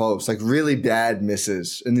even close. Like really bad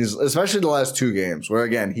misses in these, especially the last two games, where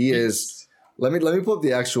again he is. Let me pull up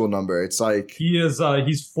the actual number. It's like he's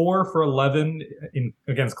 4 for 11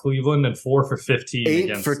 against Cleveland and 4 for 15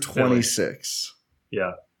 against 8 for 26. Philly.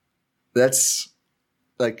 Yeah, that's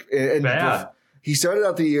like bad. He started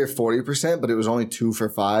out the year 40%, but it was only 2 for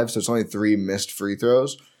 5, so it's only 3 missed free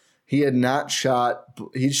throws. He shot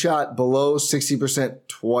below 60%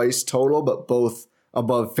 twice total, but both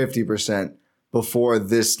above 50% before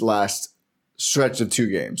this last stretch of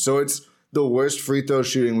 2 games. So it's the worst free throw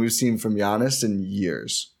shooting we've seen from Giannis in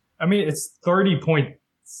years. I mean, it's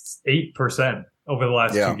 30.8% over the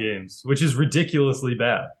last 2 games, which is ridiculously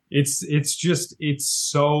bad. It's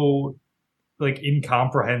so like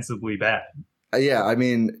incomprehensibly bad. Yeah, I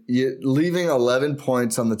mean, leaving 11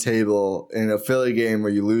 points on the table in a Philly game where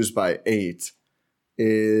you lose by 8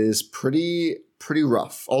 is pretty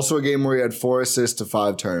rough. Also a game where he had 4 assists to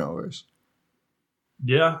 5 turnovers.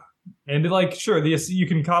 Yeah. And like, sure, you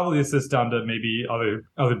can cobble the assist down to maybe other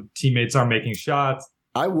teammates aren't making shots.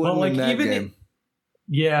 I wouldn't in that game.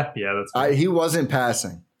 Yeah, that's cool. He wasn't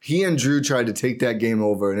passing. He and Drew tried to take that game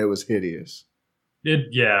over, and it was hideous. It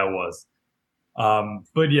was.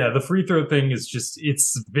 But yeah, the free throw thing is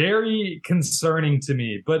it's very concerning to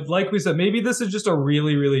me. But like we said, maybe this is just a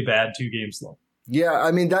really, really bad 2-game slump. Yeah,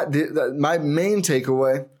 I mean, that my main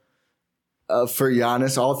takeaway for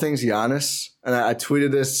Giannis, all things Giannis, and I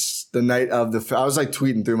tweeted this the night of I was like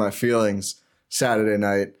tweeting through my feelings Saturday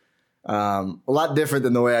night. A lot different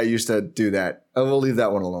than the way I used to do that. I will leave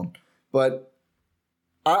that one alone. But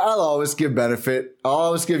I'll always give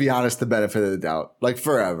Giannis the benefit of the doubt, like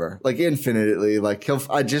forever, like infinitely. Like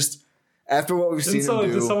after what we've seen him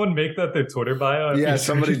do. Did someone make that their Twitter bio? Yeah,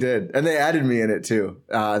 somebody did. And they added me in it too.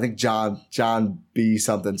 I think John B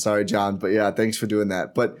something. Sorry, John. But yeah, thanks for doing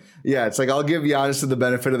that. But yeah, it's like I'll give Giannis the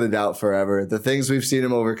benefit of the doubt forever. The things we've seen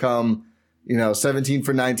him overcome, 17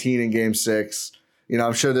 for 19 in game 6.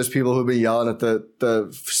 I'm sure there's people who've been yelling at the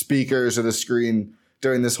speakers or the screen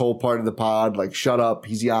during this whole part of the pod, like, shut up.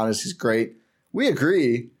 He's Giannis. He's great. We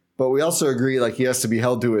agree, but we also agree like he has to be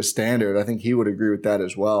held to his standard. I think he would agree with that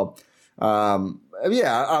as well.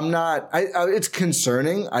 Yeah, I'm not, it's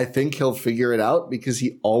concerning. I think he'll figure it out because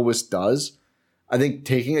he always does. I think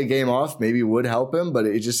taking a game off maybe would help him, but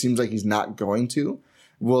it just seems like he's not going to.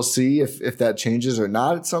 We'll see if that changes or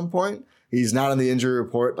not at some point. He's not on the injury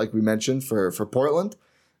report, like we mentioned for Portland.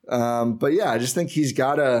 But yeah, I just think he's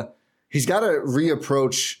got to redo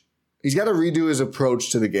his approach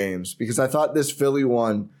to the games, because I thought this Philly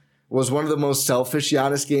one was one of the most selfish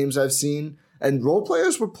Giannis games I've seen. And role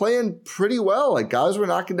players were playing pretty well. Like, guys were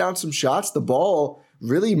knocking down some shots. The ball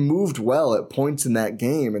really moved well at points in that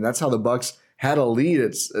game. And that's how the Bucks had a lead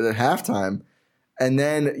at halftime. And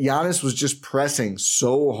then Giannis was just pressing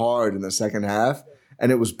so hard in the second half,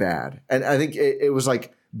 and it was bad. And I think it was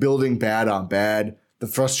like building bad on bad. The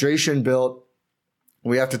frustration built.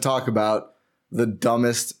 We have to talk about the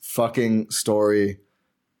dumbest fucking story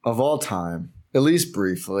of all time, at least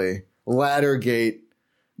briefly. Laddergate.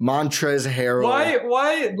 Montrezl Harrell.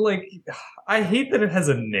 Why? Like, I hate that it has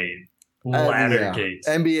a name. Laddergate.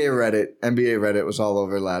 NBA Reddit was all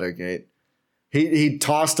over Laddergate. He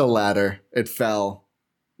tossed a ladder. It fell.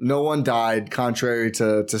 No one died, contrary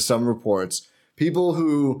to some reports. People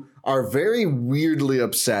who are very weirdly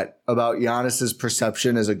upset about Giannis's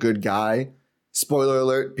perception as a good guy. Spoiler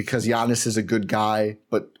alert, because Giannis is a good guy,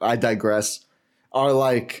 but I digress. Are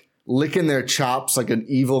like licking their chops like an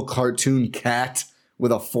evil cartoon cat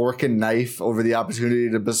with a fork and knife over the opportunity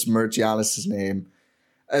to besmirch Giannis's name.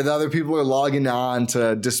 And other people are logging on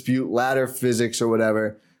to dispute ladder physics or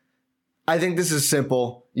whatever. I think this is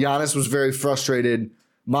simple. Giannis was very frustrated.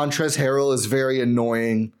 Montrezl Harrell is very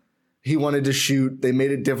annoying. He wanted to shoot. They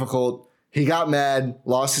made it difficult. He got mad,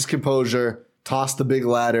 lost his composure, tossed the big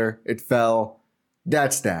ladder. It fell.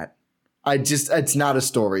 That's that. It's not a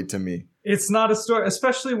story to me. It's not a story,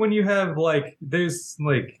 especially when you have there's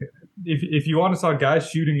if you want to talk guys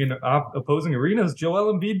shooting in opposing arenas,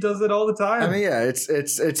 Joel Embiid does it all the time. I mean, yeah,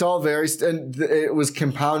 it's all very, and it was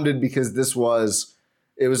compounded because it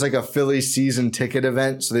was like a Philly season ticket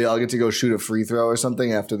event, so they all get to go shoot a free throw or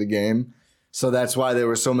something after the game. So that's why there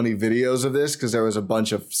were so many videos of this, because there was a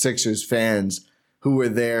bunch of Sixers fans who were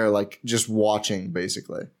there, like just watching,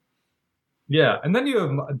 basically. Yeah, and then you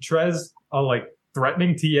have Trez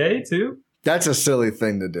threatening TA too. That's a silly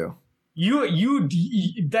thing to do. You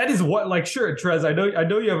that is what, sure, Trez, I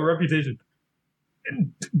know you have a reputation.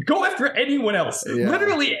 Go after anyone else. Yeah.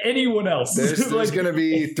 Literally anyone else. There's going to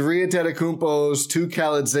be 3 Antetokounmpos, 2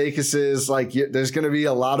 Kalaitzakis. There's going to be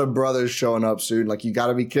a lot of brothers showing up soon. You got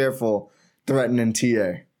to be careful threatening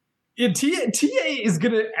TA. Yeah, TA is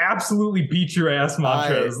going to absolutely beat your ass,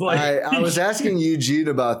 Montrez. I was asking Eugene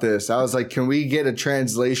about this. I was like, can we get a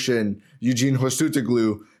translation? Eugene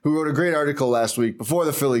Horstutoglu, who wrote a great article last week before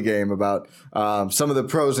the Philly game about some of the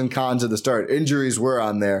pros and cons of the start. Injuries were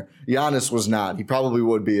on there. Giannis was not. He probably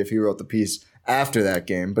would be if he wrote the piece after that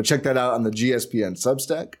game. But check that out on the GSPN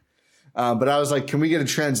Substack. But I was like, can we get a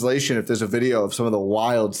translation if there's a video of some of the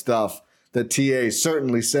wild stuff that TA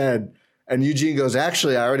certainly said? And Eugene goes,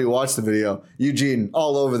 actually, I already watched the video. Eugene,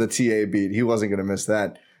 all over the TA beat. He wasn't going to miss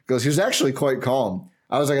that. Goes, he was actually quite calm.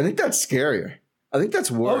 I was like, I think that's scarier. I think that's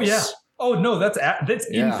worse. Oh, yeah. Oh, no, that's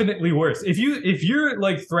infinitely worse. If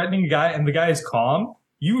you're threatening a guy and the guy is calm,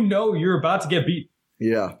 you know you're about to get beat.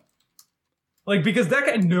 Yeah. Because that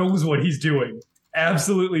guy knows what he's doing.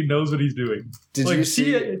 Absolutely knows what he's doing. Did you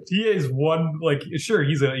see? TA is one, sure,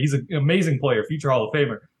 he's an amazing player, future Hall of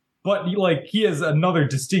Famer. But he has another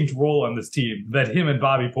distinct role on this team that him and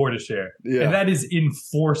Bobby Portis share. Yeah. And that is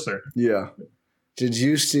enforcer. Yeah. Did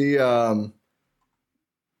you see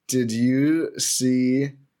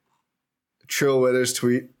Trill Witter's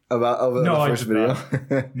tweet about the first video?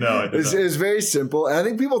 No, I did not. It was very simple. And I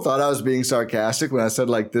think people thought I was being sarcastic when I said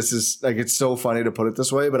this is it's so funny to put it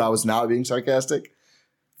this way, but I was not being sarcastic.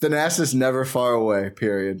 Thanasis never far away,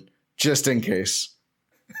 period. Just in case.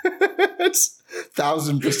 It's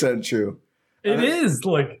 1,000% true. It is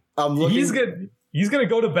I'm looking, he's gonna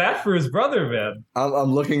go to bat for his brother, man.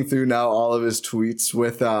 I'm looking through now all of his tweets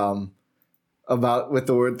with the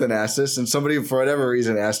word Thanasis, and somebody for whatever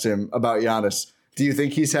reason asked him about Giannis. Do you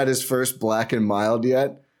think he's had his first black and mild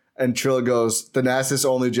yet? And Trill goes, Thanasis'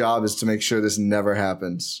 only job is to make sure this never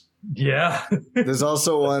happens. Yeah. There's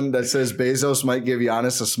also one that says Bezos might give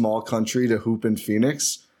Giannis a small country to hoop in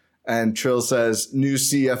Phoenix. And Trill says, new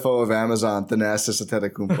CFO of Amazon, Thanasis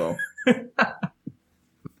Antetokounmpo.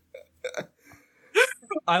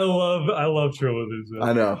 I love Trill Withers.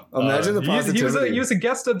 I know. Imagine the positivity. He was a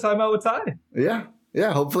guest on Time Out with Ty. Yeah.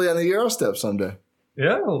 Yeah. Hopefully on the Eurostep someday.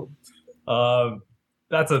 Yeah.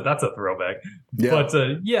 That's a throwback. Yeah. But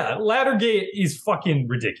Laddergate is fucking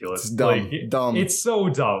ridiculous. It's dumb. Dumb. It's so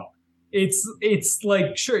dumb. It's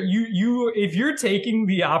sure, you if you're taking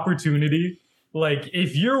the opportunity,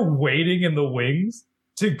 if you're waiting in the wings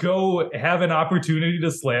to go have an opportunity to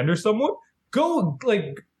slander someone, go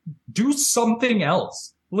do something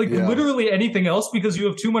else. Literally anything else, because you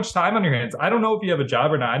have too much time on your hands. I don't know if you have a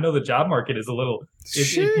job or not. I know the job market is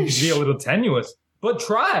it can be a little tenuous, but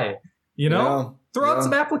try, throw out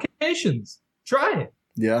some applications, try it.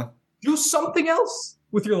 Yeah. Do something else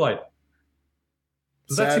with your life.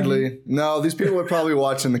 Sadly, no, these people are probably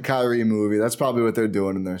watching the Kyrie movie. That's probably what they're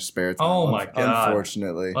doing in their spare time. Oh my God.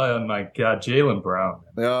 Unfortunately. Oh my God. Jaylen Brown.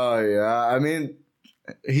 Oh yeah. I mean,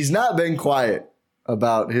 he's not been quiet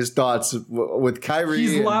about his thoughts with Kyrie.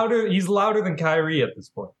 He's louder than Kyrie at this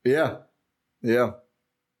point. Yeah. Yeah.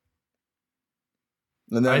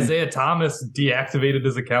 And then Isaiah Thomas deactivated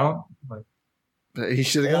his account. He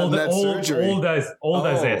should have gotten that surgery. Old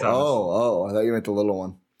Isaiah Thomas. Oh, I thought you meant the little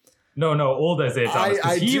one. No, old Isaiah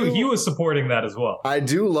Thomas. He was supporting that as well. I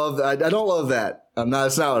do love that. I don't love that.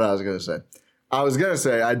 That's not what I was going to say. I was going to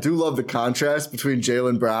say, I do love the contrast between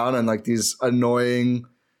Jaylen Brown and like these annoying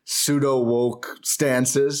pseudo woke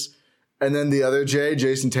stances. And then the other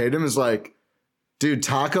Jason Tatum is like, dude,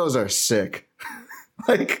 tacos are sick.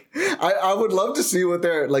 Like, I would love to see what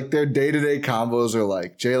their day-to-day combos are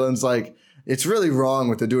like. Jalen's like, it's really wrong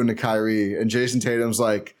what they're doing to Kyrie. And Jason Tatum's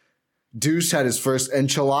like, Deuce had his first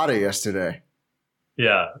enchilada yesterday.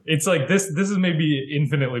 Yeah. It's like this is maybe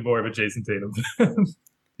infinitely more of a Jason Tatum.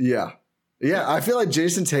 Yeah. Yeah, I feel like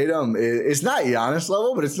Jason Tatum is not Giannis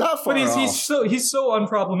level, but it's not far off. But he's so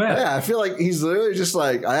unproblematic. Yeah, I feel like he's literally just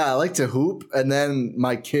like, I like to hoop, and then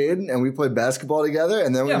my kid, and we play basketball together,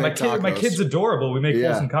 and then we make tacos. My kid's adorable. We make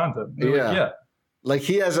wholesome content. Like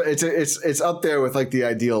he has, it's up there with like the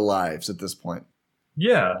ideal lives at this point.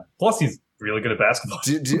 Yeah. Plus, he's really good at basketball.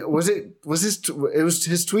 It was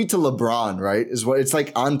his tweet to LeBron, right? Is what it's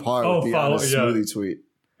like on par with the Giannis smoothie tweet.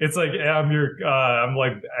 It's like, I'm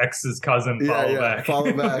like ex's cousin. Follow back.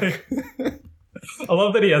 Follow back. I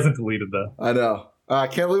love that he hasn't deleted that. I know. I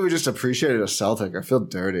can't believe we just appreciated a Celtic. I feel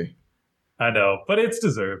dirty. I know, but it's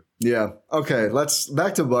deserved. Yeah. Okay. Let's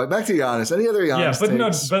back to Giannis. Any other Giannis?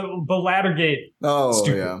 Yeah, but Laddergate. Oh,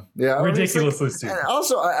 stupid. Yeah. Ridiculously stupid. And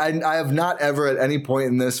also, I have not ever at any point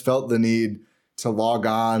in this felt the need to log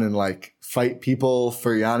on and like fight people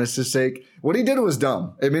for Giannis' sake. What he did was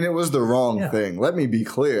dumb. I mean, it was the wrong thing. Let me be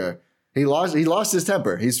clear. He lost his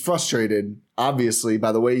temper. He's frustrated, obviously,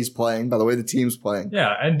 by the way he's playing, by the way the team's playing.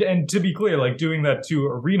 Yeah, and to be clear, like doing that to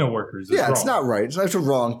arena workers is wrong. It's not right. It's a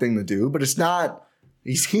wrong thing to do, but it's not.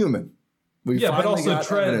 He's human. But also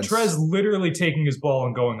Trez literally taking his ball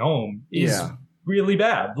and going home is really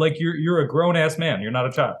bad. Like you're a grown ass man. You're not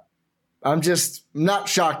a child. I'm just not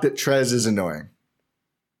shocked that Trez is annoying.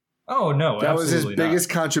 Oh, no, that was his biggest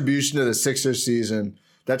contribution to the Sixers season.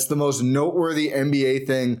 That's the most noteworthy NBA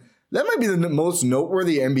thing. That might be the most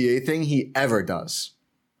noteworthy NBA thing he ever does.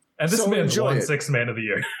 And this man's won Sixth Man of the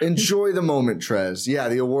Year. Enjoy the moment, Trez. Yeah,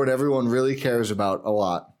 the award everyone really cares about a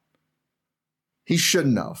lot. He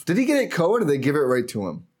shouldn't have. Did he get it co or did they give it right to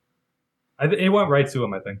him? It went right to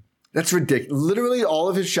him, I think. That's ridiculous. Literally all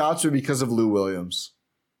of his shots were because of Lou Williams.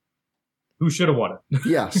 Who should have won it?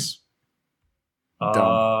 Yes. Did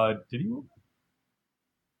he win?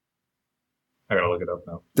 I gotta look it up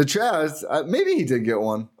now. The Chaz, maybe he did get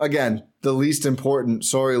one. Again, the least important.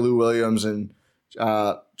 Sorry, Lou Williams and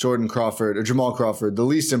Jordan Crawford or Jamal Crawford. The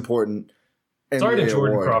least important. Sorry NBA to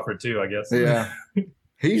Jordan award. Crawford too, I guess. Yeah,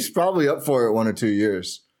 he's probably up for it 1 or 2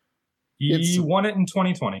 years. He won it in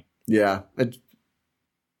 2020. Yeah.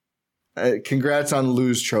 Congrats on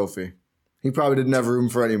Lou's trophy. He probably didn't have room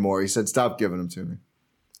for any more. He said, "Stop giving them to me."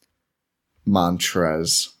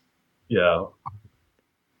 Montrez. Yeah.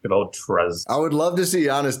 Good old Trez. I would love to see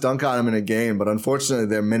Giannis dunk on him in a game, but unfortunately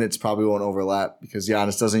their minutes probably won't overlap because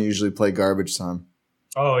Giannis doesn't usually play garbage time.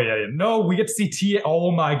 Oh, yeah. No, we get to see T. Oh,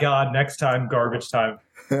 my God. Next time, garbage time.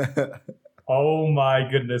 Oh, my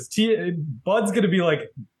goodness. Bud's going to be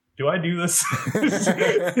like, do I do this?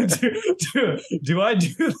 do I do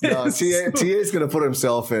this? No, TA's going to put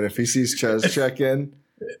himself in if he sees Trez check in.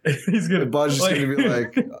 Bud's just going to be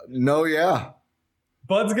like, no, yeah.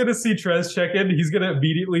 Bud's going to see Trez check in. He's going to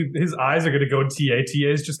immediately, his eyes are going to go to TA. TA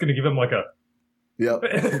is just going to give him like a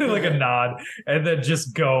like a nod and then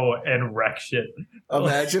just go and wreck shit.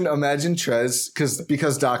 Imagine Trez,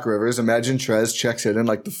 because Doc Rivers, imagine Trez checks in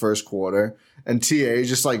like the first quarter and TA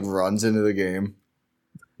just like runs into the game.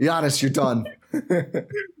 Giannis, you're done.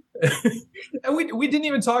 And we didn't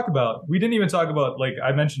even talk about, like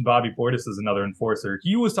I mentioned Bobby Portis as another enforcer.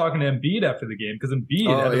 He was talking to Embiid after the game because Embiid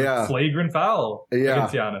had a flagrant foul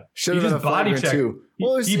against Giannis. Should have been a body check. Too.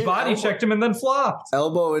 He body checked him and then flopped.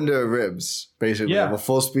 Elbow into ribs, basically. Yeah. A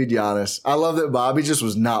full speed Giannis. I love that Bobby just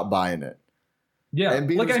was not buying it. Yeah.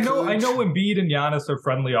 Embiid, like I know Embiid and Giannis are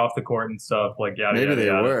friendly off the court and stuff. Like maybe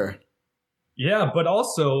they were. Yeah, but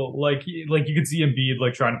also like you could see Embiid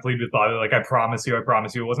like trying to plead with Bobby, like I promise you, it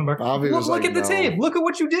wasn't. Look at the tape. Look at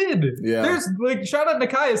what you did. Yeah. There's like shout out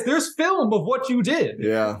Nikias. There's film of what you did.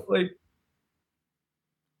 Yeah. Like.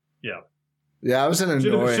 Yeah. Yeah, it was an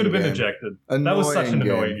annoying. Should have been ejected. That was such an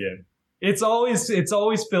annoying game. It's always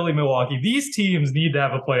Philly, Milwaukee. These teams need to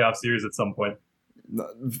have a playoff series at some point.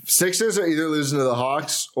 Sixers are either losing to the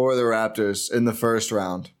Hawks or the Raptors in the first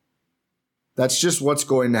round. That's just what's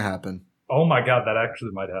going to happen. Oh my God, that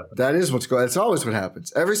actually might happen. That is what's going. That's always what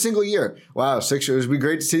happens every single year. Wow, Sixers. It would be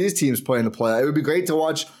great to see these teams play in the play. It would be great to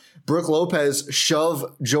watch Brook Lopez shove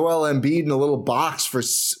Joel Embiid in a little box for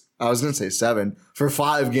I was going to say 7 for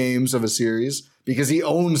 5 games of a series because he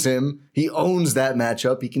owns him. He owns that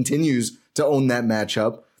matchup. He continues to own that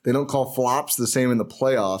matchup. They don't call flops the same in the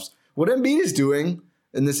playoffs. What Embiid is doing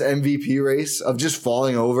in this MVP race of just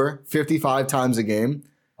falling over 55 times a game.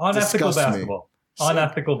 Unethical basketball.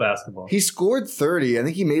 Unethical basketball. He scored 30. I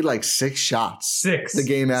think he made like 6 shots. 6. The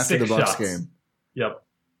game after the Bucks game. Yep.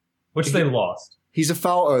 Which they lost. He's a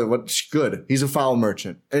foul. Good. He's a foul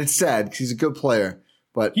merchant, and it's sad because he's a good player.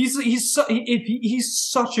 But he's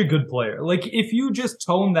such a good player. Like if you just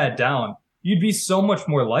tone that down, you'd be so much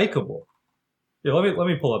more likable. Yeah, let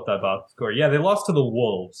me pull up that box score. Yeah, they lost to the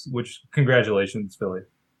Wolves, which congratulations, Philly.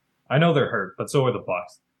 I know they're hurt, but so are the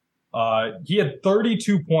Bucks. He had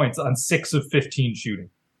 32 points on 6 of 15 shooting.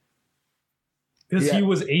 Because he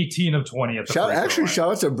was 18 of 20 at the free throw line.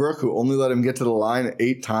 Shout out to Brooke, who only let him get to the line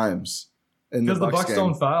 8 times in the Bucks game. Because the Bucks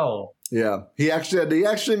don't foul. Yeah, he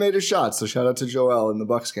actually made a shot. So shout out to Joel in the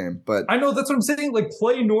Bucks game. But I know that's what I'm saying. Like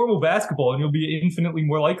play normal basketball, and you'll be infinitely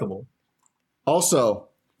more likable. Also,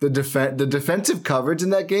 the defensive coverage in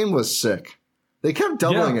that game was sick. They kept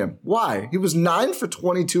doubling him. Why? He was 9 for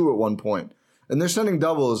 22 at one point. And they're sending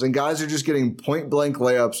doubles, and guys are just getting point-blank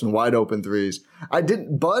layups and wide-open threes.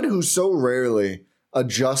 Bud, who so rarely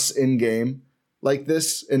adjusts in-game like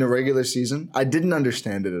this in a regular season, I didn't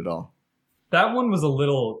understand it at all. That one was a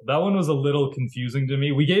little confusing to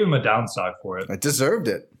me. We gave him a downside for it. I deserved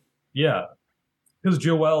it. Yeah. Because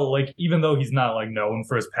Joel, like, even though he's not, like, known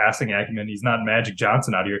for his passing acumen, he's not Magic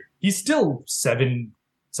Johnson out here. He's still 7'1",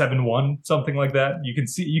 something like that. You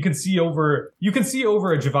can see over a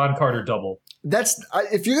Javon Carter double. That's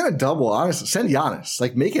if you're gonna double, honestly, send Giannis.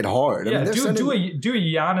 Like, make it hard. Yeah, do a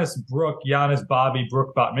Giannis, Bobby,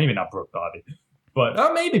 Brook, Bobby. Maybe not Brook, Bobby,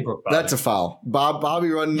 but maybe Brook, Bobby. That's a foul.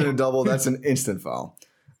 Bobby running in a double. That's an instant foul.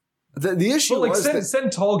 The issue was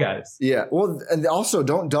send tall guys. Yeah, well, and also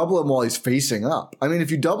don't double him while he's facing up. I mean,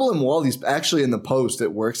 if you double him while he's actually in the post,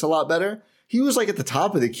 it works a lot better. He was like at the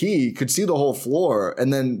top of the key, could see the whole floor,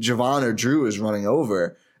 and then Javon or Drew is running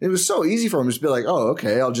over. It was so easy for him to just be like, oh,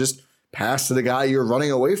 okay, I'll just pass to the guy you're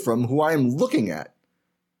running away from who I am looking at.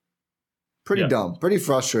 Pretty dumb. Pretty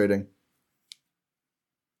frustrating.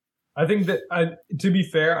 I think that, to be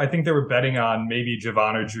fair, I think they were betting on maybe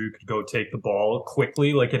Javon or Drew could go take the ball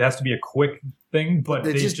quickly. Like, it has to be a quick thing, but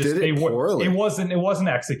they just did it poorly. It wasn't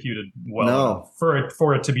executed well enough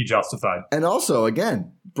for it to be justified. And also,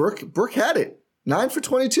 again, Brooke had it. 9 for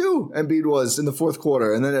 22, Embiid was in the fourth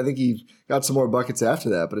quarter. And then I think he got some more buckets after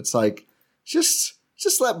that. But it's like, just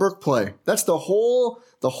let Brooke play. That's the whole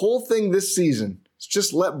thing this season. It's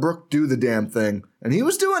just let Brooke do the damn thing. And he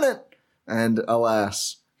was doing it. And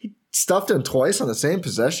alas, he stuffed him twice on the same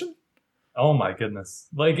possession. Oh my goodness.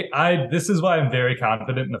 This is why I'm very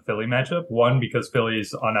confident in the Philly matchup. One, because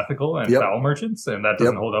Philly's unethical and foul merchants, and that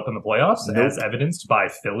doesn't hold up in the playoffs, as evidenced by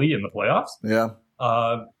Philly in the playoffs. Yeah.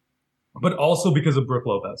 But also because of Brook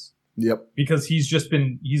Lopez. Yep. Because he's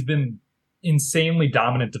been insanely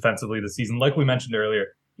dominant defensively this season, like we mentioned earlier,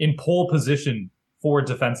 in pole position for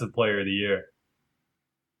Defensive Player of the Year.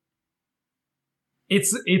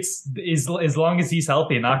 It's as long as he's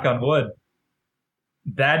healthy, knock on wood,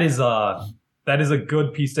 that is a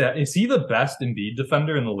good piece to have. Is he the best Embiid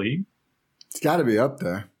defender in the league? It's got to be up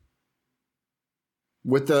there.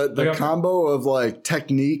 With the combo of like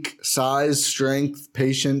technique, size, strength,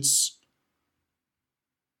 patience.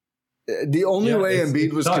 The only way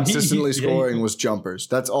Embiid was consistently scoring was jumpers.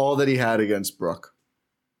 That's all that he had against Brooke.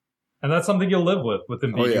 And that's something you'll live with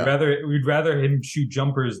Embiid. Oh, yeah. We'd rather him shoot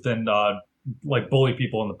jumpers than bully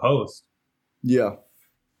people in the post. Yeah,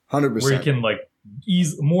 100%. Where he can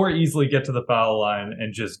more easily get to the foul line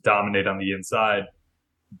and just dominate on the inside.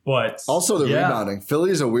 But also the rebounding.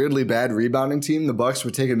 Philly's a weirdly bad rebounding team. The Bucks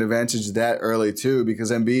were taking advantage of that early too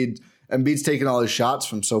because Embiid's taking all his shots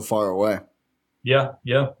from so far away. Yeah.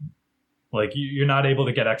 Like you're not able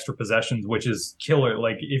to get extra possessions, which is killer.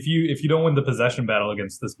 Like if you don't win the possession battle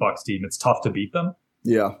against this Bucks team, it's tough to beat them.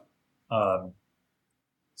 Yeah.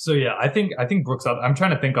 So yeah, I think Brooks up. I'm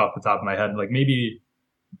trying to think off the top of my head. Like maybe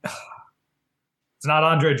it's not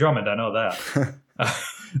Andre Drummond. I know that.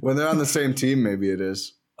 When they're on the same team, maybe it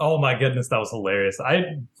is. Oh my goodness, that was hilarious.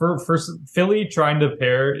 For Philly trying to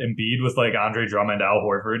pair Embiid with like Andre Drummond, Al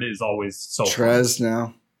Horford is always so Trez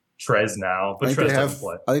fun. Trez now, but Trez doesn't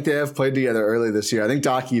play. I think they have played together early this year. I think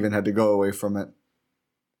Doc even had to go away from it.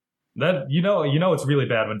 That you know it's really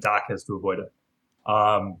bad when Doc has to avoid it.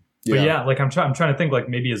 But yeah, like I'm trying to think like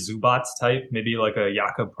maybe a Zubats type, maybe like a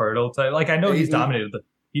Jakob Poeltl type. Like I know he's dominated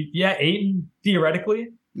Ayton theoretically.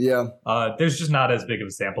 Yeah. There's just not as big of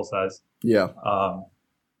a sample size. Yeah.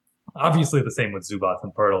 Obviously the same with Zubats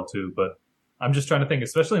and Poeltl too, but I'm just trying to think,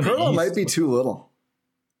 especially in the Hurdle East. might be too little.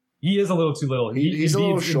 He is a little too little. He's a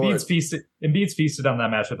little short. Embiid's feasted on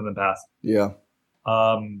that matchup in the past. Yeah.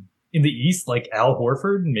 In the East, like Al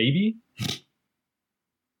Horford, maybe.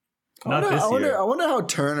 Not this year. I wonder how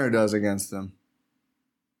Turner does against them.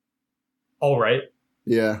 All right.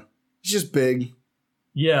 Yeah. He's just big.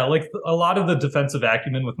 Yeah, like a lot of the defensive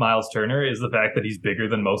acumen with Miles Turner is the fact that he's bigger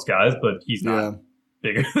than most guys, but he's not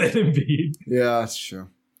bigger than Embiid. Yeah, that's true.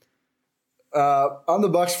 On the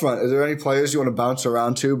Bucks front, is there any players you want to bounce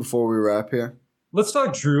around to before we wrap here? Let's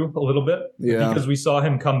talk Drew a little bit. Yeah. Because we saw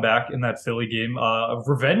him come back in that Philly game. A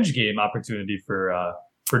revenge game opportunity for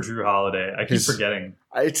Drew Holiday. I keep forgetting.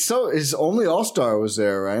 His only All-Star was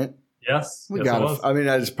there, right? Yes. We got to. I mean,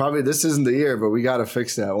 this isn't the year, but we got to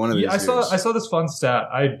fix that one of these years. I saw this fun stat.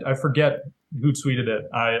 I forget who tweeted it.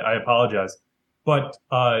 I apologize. But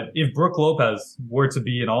if Brook Lopez were to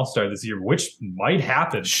be an All-Star this year, which might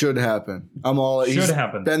happen. Should happen. He's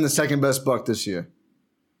been the second best Buck this year.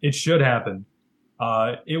 It should happen.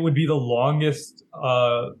 It would be the longest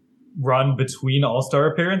run between All-Star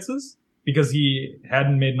appearances because he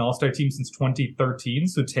hadn't made an All-Star team since 2013,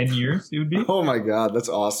 so 10 years it would be. Oh my God, that's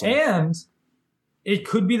awesome. And it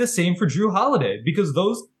could be the same for Drew Holiday because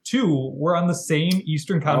those two were on the same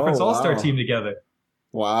Eastern Conference All-Star team together.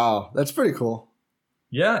 Wow, that's pretty cool.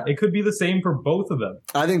 Yeah, it could be the same for both of them.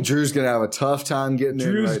 I think Drew's going to have a tough time getting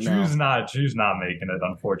in right now. Drew's not making it,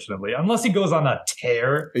 unfortunately. Unless he goes on a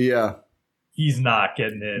tear. Yeah. He's not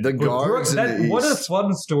getting in. The guards in the East. What a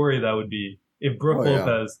fun story that would be if Brook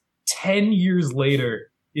Lopez, 10 years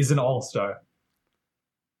later, is an All-Star.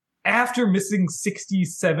 After missing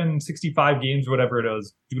 67, 65 games, whatever it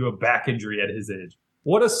is, due to a back injury at his age.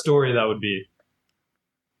 What a story that would be.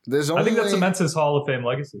 I think that cements his Hall of Fame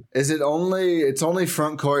legacy. It's only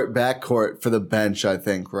front court, back court for the bench, I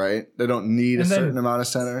think, right? They don't need certain amount of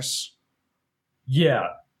centers. Yeah.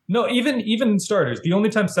 No, even starters. The only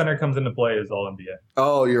time center comes into play is All-NBA.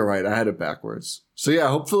 Oh, you're right. I had it backwards. So yeah,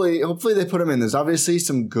 hopefully they put him in. There's obviously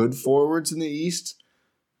some good forwards in the East.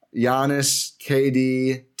 Giannis,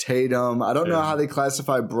 KD, Tatum. I don't know how they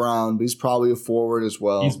classify Brown, but he's probably a forward as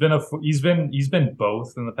well. He's been both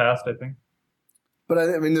in the past, I think. But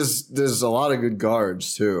I mean, there's a lot of good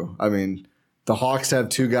guards too. I mean, the Hawks have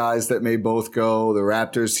two guys that may both go. The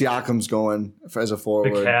Raptors, Siakam's going as a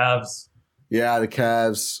forward. The Cavs. Yeah, the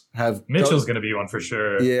Cavs have. Mitchell's going to be one for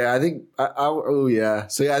sure. Yeah, I think. Oh yeah.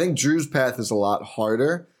 So yeah, I think Drew's path is a lot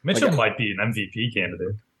harder. Mitchell might be an MVP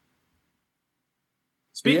candidate.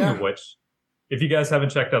 Speaking of which, if you guys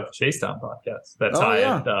haven't checked out the Chase Down podcast that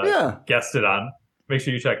Ty guested on. Make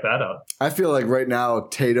sure you check that out. I feel like right now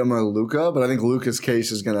Tatum or Luka, but I think Luka's case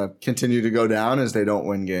is going to continue to go down as they don't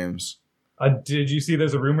win games. Did you see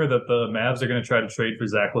there's a rumor that the Mavs are going to try to trade for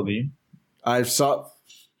Zach LaVine? I saw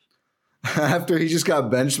after he just got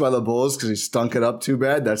benched by the Bulls because he stunk it up too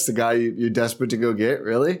bad. That's the guy you're desperate to go get,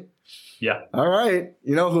 really? Yeah. All right.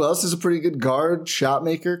 You know who else is a pretty good guard, shot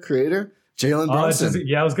maker, creator? Jalen Brunson.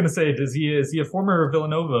 I was going to say, is he a former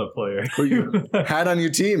Villanova player? Who you had on your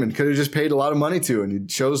team and could have just paid a lot of money to, and you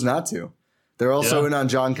chose not to. They're also in on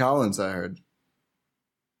John Collins, I heard.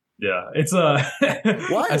 Yeah, it's why do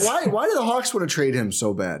the Hawks want to trade him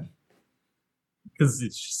so bad? Because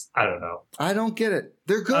it's just, I don't know. I don't get it.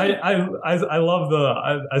 They're good. I love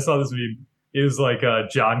I saw this meme. It was like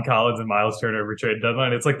John Collins and Miles Turner every trade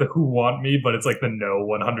deadline. It's like the who want me, but it's like the no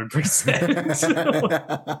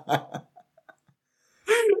 100%.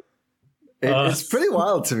 It's pretty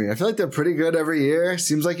wild to me. I feel like they're pretty good every year.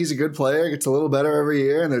 Seems like he's a good player. Gets a little better every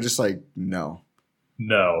year, and they're just like, no.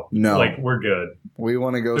 Like, we're good. We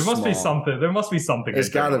want to go. There must be something. There must be something. It's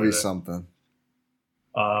got to be something.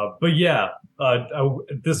 But yeah,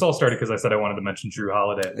 this all started because I said I wanted to mention Drew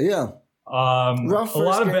Holiday. Yeah. Rough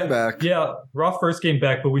first game back. Yeah, rough first game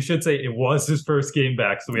back, but we should say it was his first game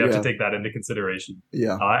back, so we have to take that into consideration.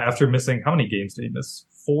 Yeah. After missing, how many games did he miss?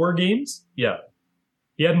 4 games? Yeah.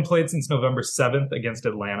 He hadn't played since November 7th against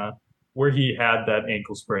Atlanta, where he had that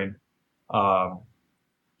ankle sprain.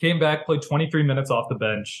 Came back, played 23 minutes off the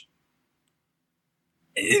bench.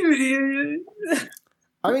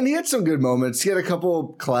 I mean, he had some good moments. He had a couple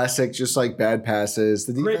classic, just like bad passes.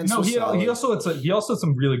 The defense was solid. He also had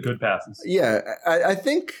some really good passes. Yeah, I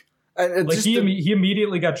think he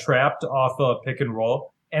immediately got trapped off a pick and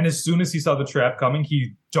roll, and as soon as he saw the trap coming,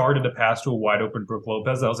 he darted a pass to a wide open Brook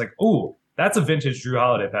Lopez. I was like, "Ooh, that's a vintage Drew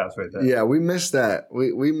Holiday pass right there." Yeah, we missed that.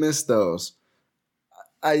 We missed those.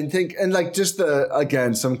 I think, and like just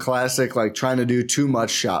some classic like trying to do too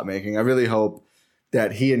much shot making. I really hope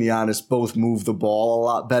that he and Giannis both move the ball a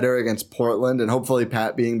lot better against Portland, and hopefully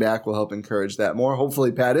Pat being back will help encourage that more.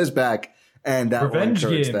 Hopefully Pat is back And that revenge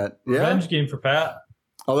will encourage game. that. Revenge game for Pat.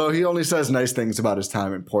 Although he only says nice things about his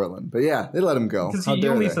time in Portland. But yeah, they let him go. Because he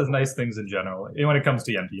only says nice things in general when it comes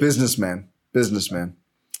to NBA. Businessman.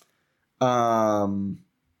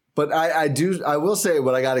 But I will say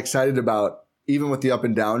what I got excited about, even with the up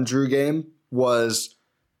and down Drew game, was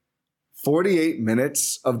 48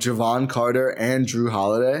 minutes of Javon Carter and Drew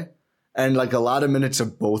Holiday, and like a lot of minutes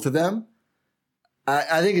of both of them.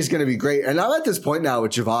 I think it's going to be great. And I'm at this point now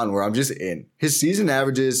with Javon where I'm just in. His season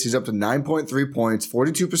averages, he's up to 9.3 points,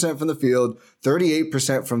 42% from the field,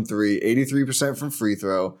 38% from three, 83% from free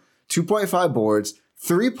throw, 2.5 boards,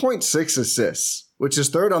 3.6 assists, which is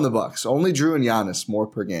third on the Bucks. Only Drew and Giannis more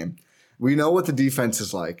per game. We know what the defense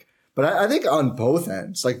is like. But I think on both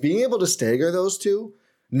ends, like being able to stagger those two,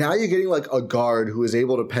 now you're getting like a guard who is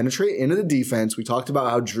able to penetrate into the defense. We talked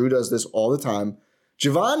about how Drew does this all the time.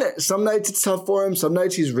 Javon, some nights it's tough for him. Some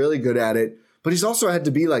nights he's really good at it. But he's also had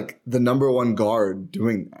to be like the number one guard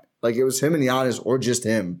doing that. Like it was him and Giannis or just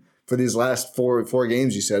him for these last four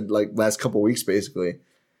games, you said, like last couple weeks basically.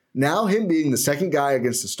 Now him being the second guy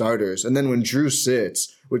against the starters. And then when Drew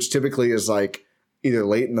sits, which typically is like either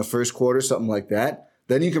late in the first quarter, something like that,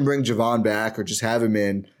 then you can bring Javon back or just have him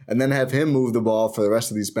in and then have him move the ball for the rest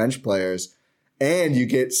of these bench players. And you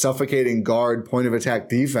get suffocating guard point of attack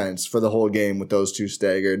defense for the whole game with those two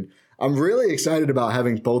staggered. I'm really excited about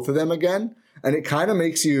having both of them again. And it kind of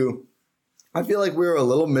makes you, I feel like we were a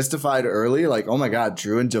little mystified early. Like, oh my God,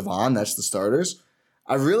 Drew and Javon, that's the starters.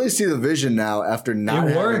 I really see the vision now after not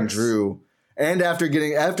having Drew and after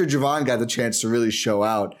Javon got the chance to really show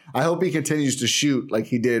out. I hope he continues to shoot like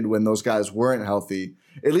he did when those guys weren't healthy.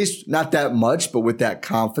 At least not that much, but with that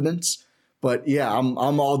confidence. But yeah, I'm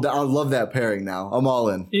all down. I love that pairing now. I'm all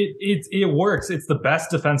in. It works. It's the best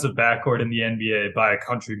defensive backcourt in the NBA by a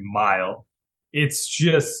country mile. It's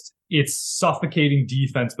suffocating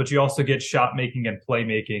defense, but you also get shot making and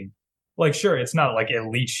playmaking. Like, sure, it's not like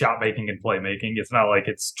elite shot making and playmaking. It's not like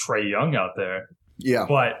it's Trae Young out there. Yeah.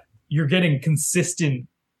 But you're getting consistent,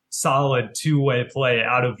 solid two-way play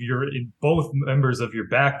out of both members of your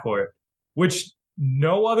backcourt, which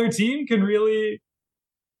no other team can really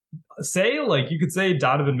say. Like you could say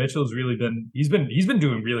Donovan Mitchell's really been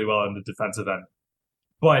doing really well on the defensive end,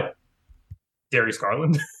 but Darius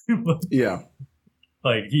Garland, yeah,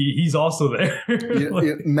 like he's also there.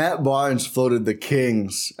 Matt Barnes floated the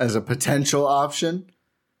Kings as a potential option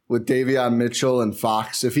with Davion Mitchell and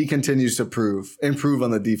Fox if he continues to improve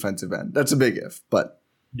on the defensive end. That's a big if, but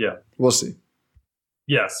yeah, we'll see.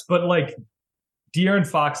 Yes, but like De'Aaron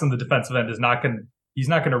Fox on the defensive end he's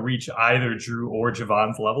not going to reach either Drew or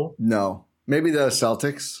Javon's level. No. Maybe the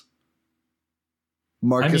Celtics.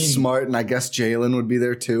 Marcus Smart and I guess Jalen would be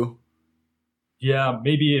there too. Yeah,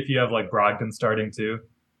 maybe if you have like Brogdon starting too.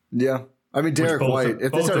 Yeah. I mean, Derek White.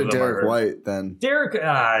 If they started Derek White, then...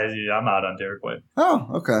 I'm out on Derek White. Oh,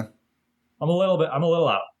 okay. I'm a little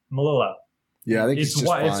out. Yeah, I think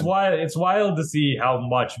it's wild to see how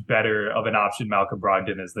much better of an option Malcolm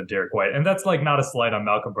Brogdon is than Derek White. And that's like not a slight on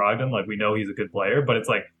Malcolm Brogdon. Like we know he's a good player, but it's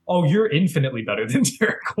like, oh, you're infinitely better than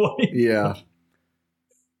Derek White. Yeah.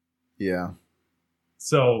 Yeah.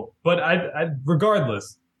 So, but I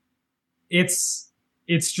regardless, it's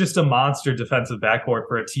just a monster defensive backcourt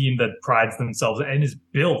for a team that prides themselves and is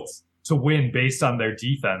built to win based on their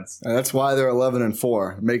defense. And that's why they're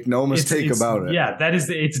 11-4. Make no mistake about it. Yeah,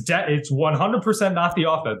 it's 100% not the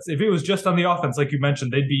offense. If it was just on the offense, like you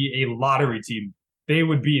mentioned, they'd be a lottery team. They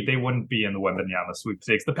wouldn't be in the Wembanyama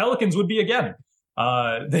sweepstakes. The Pelicans would be again.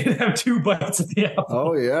 They'd have 2 bites at the apple.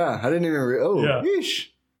 Oh yeah, I didn't even. Yeah. Yeesh.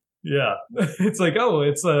 Yeah, it's like,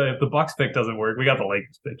 if the Bucks pick doesn't work, we got the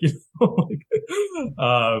Lakers pick.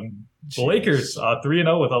 The Lakers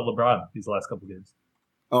 3-0 without LeBron these last couple games.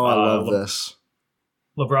 Oh, I love this.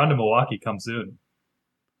 LeBron to Milwaukee come soon.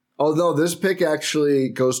 Oh, no, this pick actually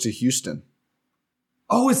goes to Houston.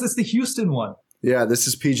 Oh, is this the Houston one? Yeah, this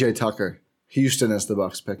is PJ Tucker. Houston is the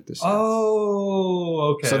Bucks pick this year.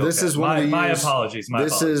 Oh, okay. So this is one of the years. My apologies.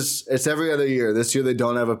 It's every other year. This year they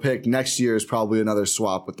don't have a pick. Next year is probably another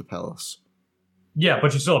swap with the Pelicans. Yeah,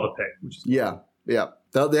 but you still have a pick. Yeah.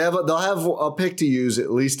 They'll have a pick to use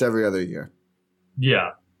at least every other year. Yeah,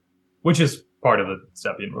 which is part of the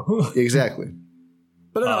Stepien rule. Exactly.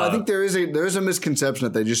 But no, I think there is a misconception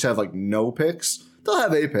that they just have like no picks. They'll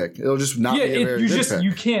have a pick. It'll just not be a very good pick.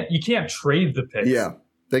 You can't trade the picks. Yeah.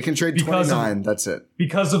 They can trade 29. That's it.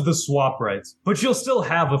 Because of the swap rights. But you'll still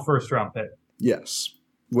have a first round pick. Yes.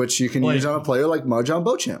 Which you can use on a player like Marjon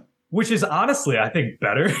Beauchamp. Which is honestly, I think,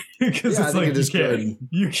 better. Because it's like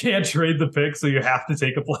you can't trade the pick, so you have to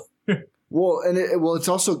take a player. Well, and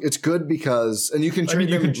it's good because, and you can trade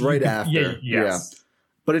them right after. Yes.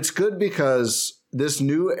 But it's good because this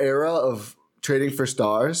new era of trading for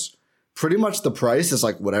stars, pretty much the price is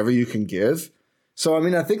like whatever you can give. So, I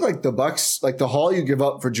mean, I think like the Bucks, like the haul you give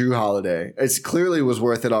up for Drew Holiday, it's clearly was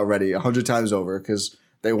worth it already 100 times over because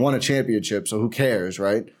they won a championship. So who cares,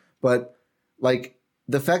 right? But like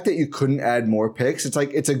the fact that you couldn't add more picks, it's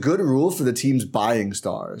like it's a good rule for the teams buying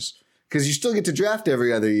stars because you still get to draft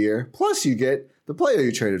every other year. Plus you get the player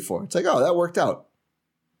you traded for. It's like, oh, that worked out.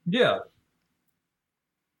 Yeah.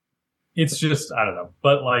 It's just, I don't know.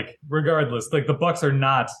 But like, regardless, like the Bucks are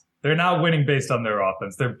not, they're not winning based on their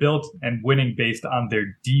offense. They're built and winning based on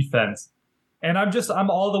their defense. And I'm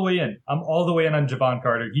all the way in. I'm all the way in on Javon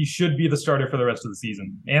Carter. He should be the starter for the rest of the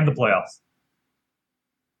season and the playoffs.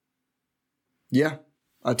 Yeah,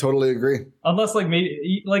 I totally agree. Unless like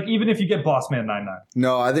maybe, like even if you get Boss Man 9-9.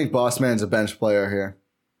 No, I think Boss Man's a bench player here.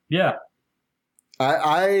 Yeah.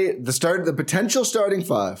 The potential starting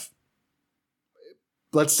five.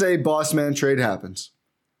 Let's say Boss Man trade happens.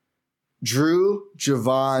 Drew,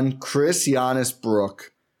 Javon, Chris, Giannis,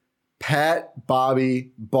 Brooke, Pat,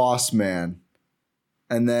 Bobby, Boss Man,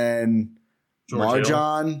 and then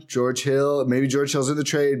Marjan, George Hill. Maybe George Hill's in the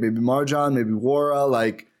trade. Maybe Marjan. Maybe Wara.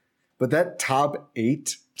 Like, but that top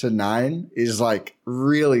 8 to 9 is like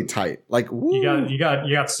really tight. Like, woo. You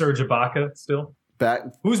got Serge Ibaka still. Back.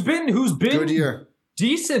 Who's been good year.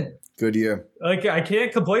 Decent. Good year. Like, I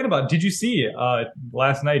can't complain about it. Did you see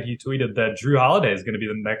last night he tweeted that Drew Holiday is going to be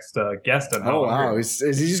the next guest on Oh, wow. Is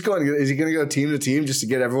he going to go team to team just to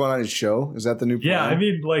get everyone on his show? Is that the new plan? Yeah, I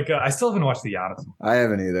mean, like, I still haven't watched the Giannis one. I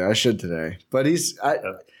haven't either. I should today. But he's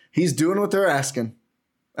doing what they're asking.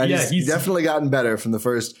 And he's definitely gotten better from the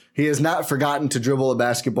first. He has not forgotten to dribble a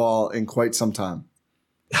basketball in quite some time.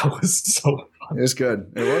 That was so fun. It was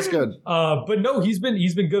good. It was good. But no, he's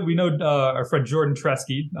been good. We know our friend Jordan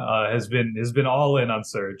Tresky has been all in on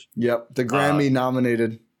Serge. Yep, the Grammy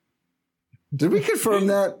nominated. Did we confirm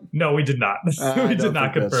that? No, we did not. We did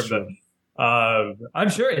not confirm that. I'm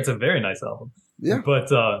sure it's a very nice album. Yeah, but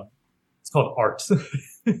it's called Art.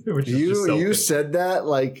 Which you said that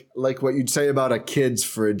like what you'd say about a kid's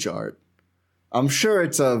fridge art. I'm sure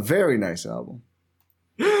it's a very nice album.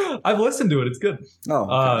 I've listened to it. It's good. Oh,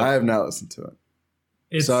 okay. I have not listened to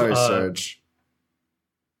it. Sorry, Serge.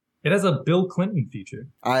 It has a Bill Clinton feature.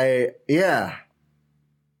 Yeah.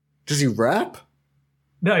 Does he rap?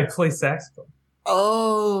 No, he plays saxophone.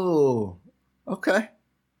 Oh, okay.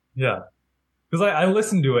 Yeah. Because I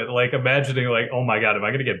listened to it, like, imagining, like, oh my God, am I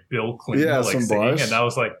going to get Bill Clinton like singing? Bars. And I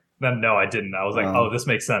was like, no, I didn't. I was like, oh, this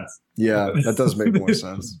makes sense. Yeah, that does make more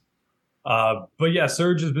sense. But yeah,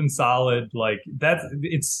 Serge has been solid. Like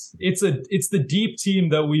it's the deep team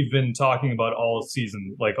that we've been talking about all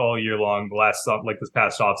season, like all year long, this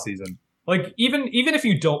past off season. Like even if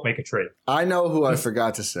you don't make a trade. I know who I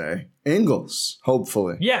forgot to say. Ingles,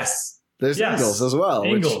 hopefully. Yes. There's Ingles as well.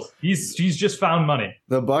 Ingles. He's just found money.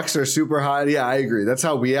 The Bucks are super high. Yeah, I agree. That's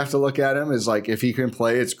how we have to look at him, is like if he can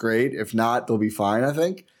play, it's great. If not, they'll be fine, I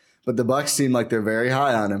think. But the Bucks seem like they're very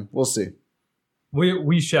high on him. We'll see.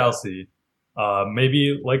 We shall see.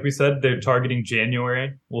 Maybe, like we said, they're targeting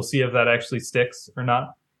January. We'll see if that actually sticks or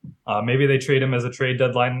not. Maybe they trade him as a trade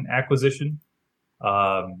deadline acquisition.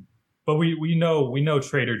 But we know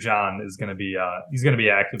Trader John is going to be he's going to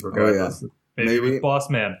be active regardless. Oh, yeah. Maybe with Boss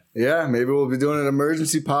Man. Yeah, maybe we'll be doing an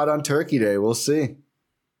emergency pod on Turkey Day. We'll see.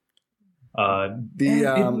 It'd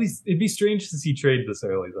be strange to see trade this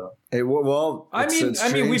early, though.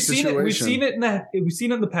 We've seen it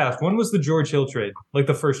in the past. When was the George Hill trade? Like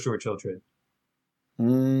the first George Hill trade?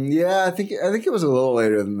 Yeah, I think it was a little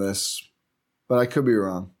later than this, but I could be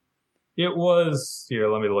wrong. It was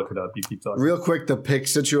here. Let me look it up. You keep talking. Real quick, the pick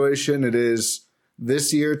situation. It is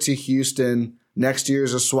this year to Houston. Next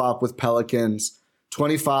year's a swap with Pelicans.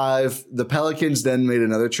 25. The Pelicans then made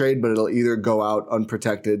another trade, but it'll either go out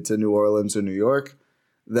unprotected to New Orleans or New York.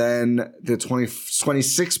 Then the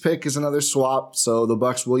 26 pick is another swap. So the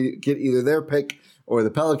Bucks will get either their pick or the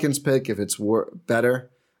Pelicans pick if it's worse.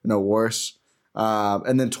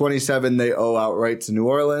 And then 27, they owe outright to New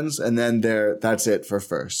Orleans. And then that's it for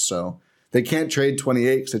first. So they can't trade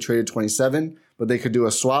 28 because they traded 27, but they could do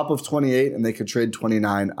a swap of 28 and they could trade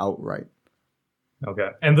 29 outright. Okay.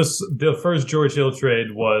 And the first George Hill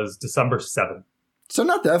trade was December 7th. So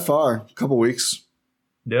not that far. A couple weeks.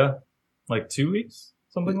 Yeah. Like 2 weeks?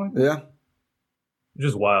 Something like that? Yeah. Which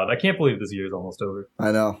is wild. I can't believe this year is almost over.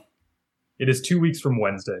 I know. It is 2 weeks from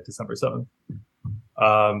Wednesday, December 7th.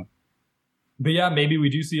 But yeah, maybe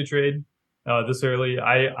we do see a trade this early.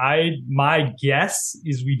 My guess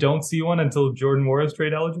is we don't see one until Jordan Moore is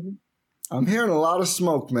trade eligible. I'm hearing a lot of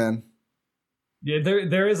smoke, man. Yeah,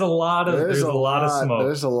 there is a lot of there's a lot of smoke.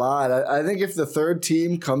 There's a lot. I think if the third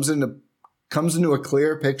team comes into a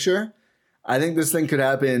clear picture, I think this thing could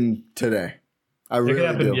happen today. It could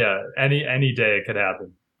happen, yeah. Any day it could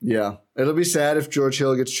happen. Yeah. It'll be sad if George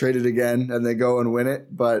Hill gets traded again and they go and win it,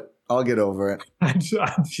 but I'll get over it. I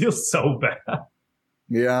feel so bad.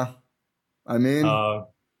 Yeah. I mean,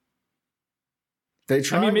 they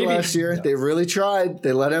tried last year. They really tried.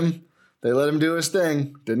 They let him do his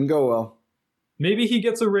thing. Didn't go well. Maybe he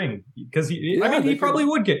gets a ring because he probably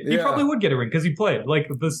would get a ring because he played like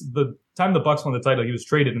the time the Bucks won the title. He was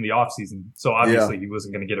traded in the offseason, so obviously he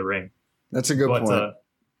wasn't going to get a ring. That's a good point.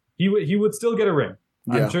 He would still get a ring.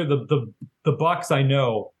 Yeah. I'm sure the Bucks, I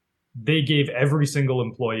know, they gave every single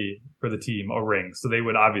employee for the team a ring, so they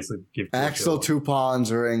would obviously give Axel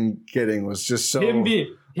Tupon's ring getting was just so.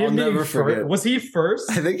 I'll never forget. Was he first?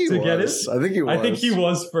 I think he was. Get it? I think he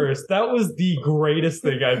was first. That was the greatest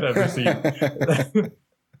thing I've ever seen.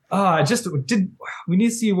 We need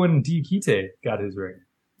to see when Diakite got his ring.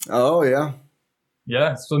 Oh yeah.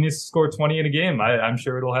 Yeah, still needs to score 20 in a game. I'm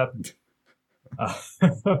sure it'll happen.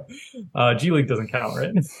 G League doesn't count,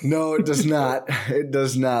 right? No, it does not. It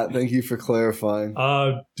does not. Thank you for clarifying.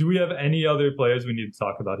 Do we have any other players we need to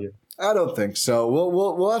talk about here? I don't think so.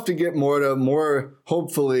 We'll have to get more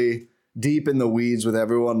hopefully deep in the weeds with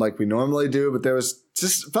everyone like we normally do. But there was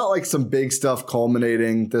just felt like some big stuff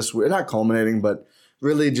culminating this week. Not culminating, but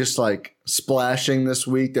really just like splashing this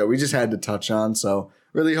week that we just had to touch on. So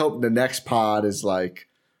really hope the next pod is like,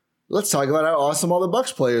 let's talk about how awesome all the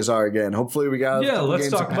Bucks players are again. Hopefully we got let's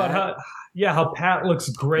talk about how Pat looks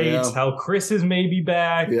great, how Chris is maybe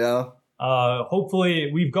back. Yeah.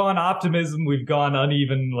 Hopefully we've gone optimism, we've gone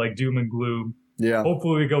uneven like doom and gloom. Yeah.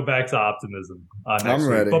 Hopefully we go back to optimism next I'm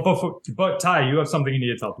ready. week. But Ty, you have something you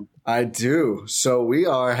need to tell people. I do. So we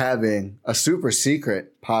are having a super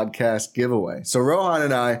secret podcast giveaway. So Rohan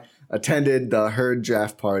and I attended the Herd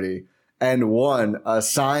draft party and won a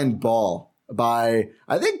signed ball by,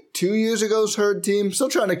 I think, 2 years ago's Herd team. Still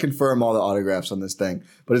trying to confirm all the autographs on this thing,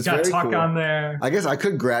 but it's very Tuck cool. On there. I guess I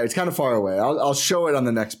could grab. It's kind of far away. I'll show it on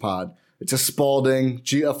the next pod. It's a Spalding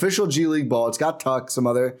official G League ball. It's got Tuck, some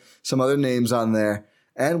other names on there,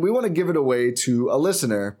 and we want to give it away to a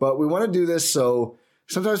listener. But we want to do this so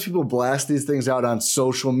sometimes people blast these things out on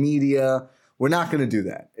social media. We're not going to do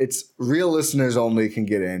that. It's real listeners only can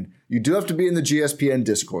get in. You do have to be in the GSPN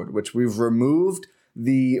Discord, which we've removed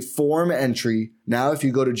the form entry. Now, if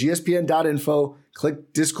you go to gspn.info,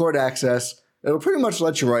 click Discord access, it'll pretty much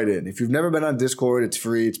let you right in. If you've never been on Discord, it's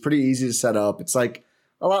free. It's pretty easy to set up. It's like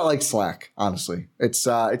a lot like Slack, honestly. It's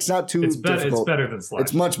not too difficult. It's better than Slack.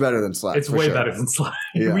 It's much better than Slack. It's way better than Slack.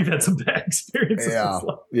 Yeah. We've had some bad experiences with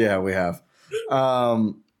Slack. Yeah, we have.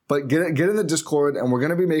 But get in the Discord, and we're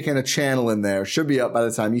going to be making a channel in there. Should be up by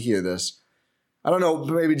the time you hear this. I don't know,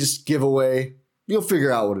 maybe just giveaway. You'll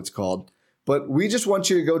figure out what it's called. But we just want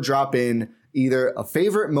you to go drop in either a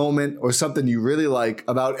favorite moment or something you really like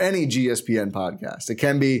about any GSPN podcast. It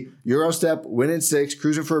can be Eurostep, Winning Six,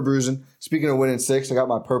 Cruising for a Bruising. Speaking of Winning Six, I got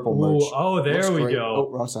my purple merch. Oh, there we go.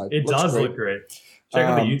 Oh, wrong side. It does look great. Check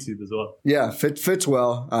out the YouTube as well. Yeah, fits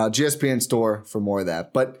well. GSPN store for more of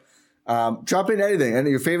that. But drop in anything,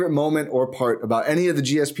 your favorite moment or part about any of the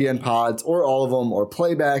GSPN pods or all of them or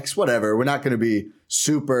playbacks, whatever. We're not going to be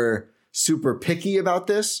super, super picky about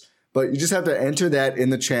this. But you just have to enter that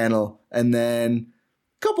in the channel, and then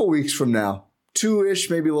a couple weeks from now, 2-ish,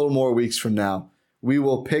 maybe a little more weeks from now,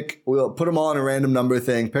 we'll put them all in a random number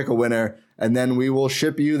thing, pick a winner, and then we will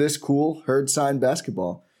ship you this cool Herd signed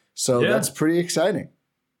basketball. So that's pretty exciting.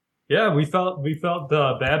 Yeah, we felt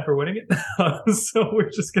bad for winning it, so we're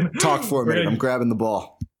just gonna talk for a minute. I'm grabbing the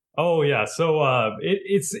ball. Oh yeah, so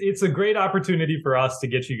it's a great opportunity for us to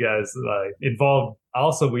get you guys involved.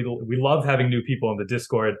 Also, we love having new people in the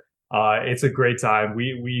Discord. It's a great time.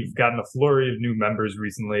 We've gotten a flurry of new members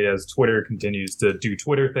recently as Twitter continues to do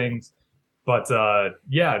Twitter things. But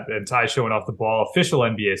and Ty showing off the ball, official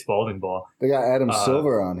NBA Spalding ball. They got Adam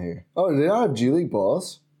Silver on here. Oh, do they not have G League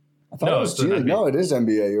balls? I thought it was G League. No, it is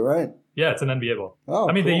NBA. You're right. Yeah, it's an NBA ball. Oh,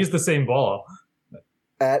 I mean, cool. They use the same ball.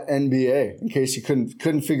 At NBA, in case you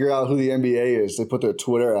couldn't figure out who the NBA is, they put their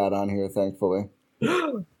Twitter ad on here. Thankfully.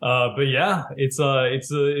 But yeah, it's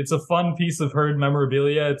a fun piece of Herd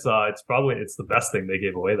memorabilia. It's the best thing they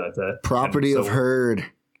gave away that day. Property of Herd.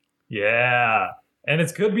 Yeah, and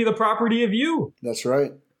it could be the property of you. That's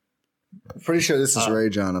right. I'm pretty sure this is Ray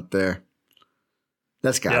John up there.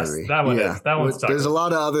 That's gotta be. That one is. That one's There's a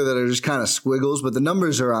lot of other that are just kind of squiggles, but the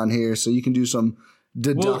numbers are on here, so you can do some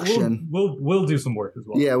deduction. We'll do some work as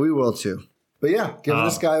well. Yeah, we will too. But yeah, give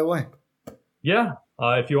this guy away. Yeah.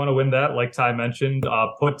 If you want to win that, like Ty mentioned,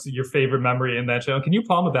 put your favorite memory in that channel. Can you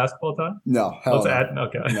palm a basketball, Ty? No. Let's add.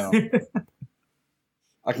 Okay. No.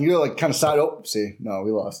 I can go like kind of side. Oh, see, no,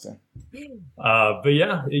 we lost it. But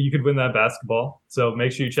yeah, you could win that basketball. So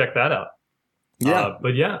make sure you check that out. Yeah.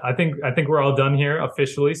 But yeah, I think we're all done here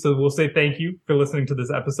officially. So we'll say thank you for listening to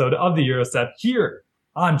this episode of the Eurostep here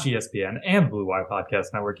on GSPN and Blue Wire Podcast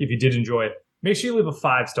Network. If you did enjoy it, make sure you leave a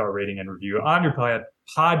 5-star rating and review on your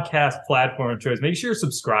podcast platform of choice. Make sure you're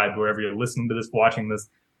subscribed wherever you're listening to this, watching this,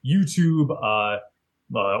 YouTube,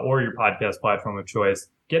 or your podcast platform of choice.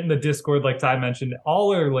 Get in the Discord, like Ty mentioned.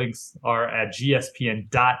 All our links are at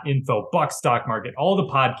gspn.info, Buck Stock Market, all the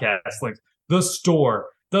podcast links, the store,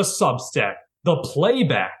 the Substack, the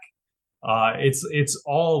playback. It's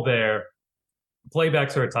all there.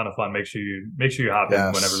 Playbacks are a ton of fun. Make sure you hop in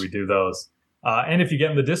whenever we do those. And if you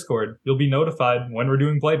get in the Discord, you'll be notified when we're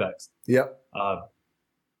doing playbacks. Yep.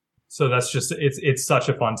 So that's just it's such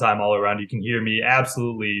a fun time all around. You can hear me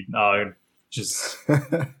absolutely just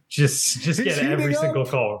get every single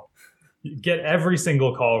call. Get every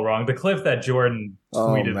single call wrong. The clip that Jordan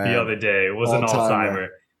tweeted the other day was an all-timer.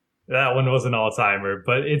 That one was an all-timer,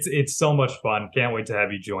 but it's so much fun. Can't wait to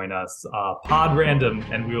have you join us. Pod Random,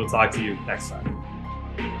 and we will talk to you next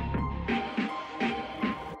time.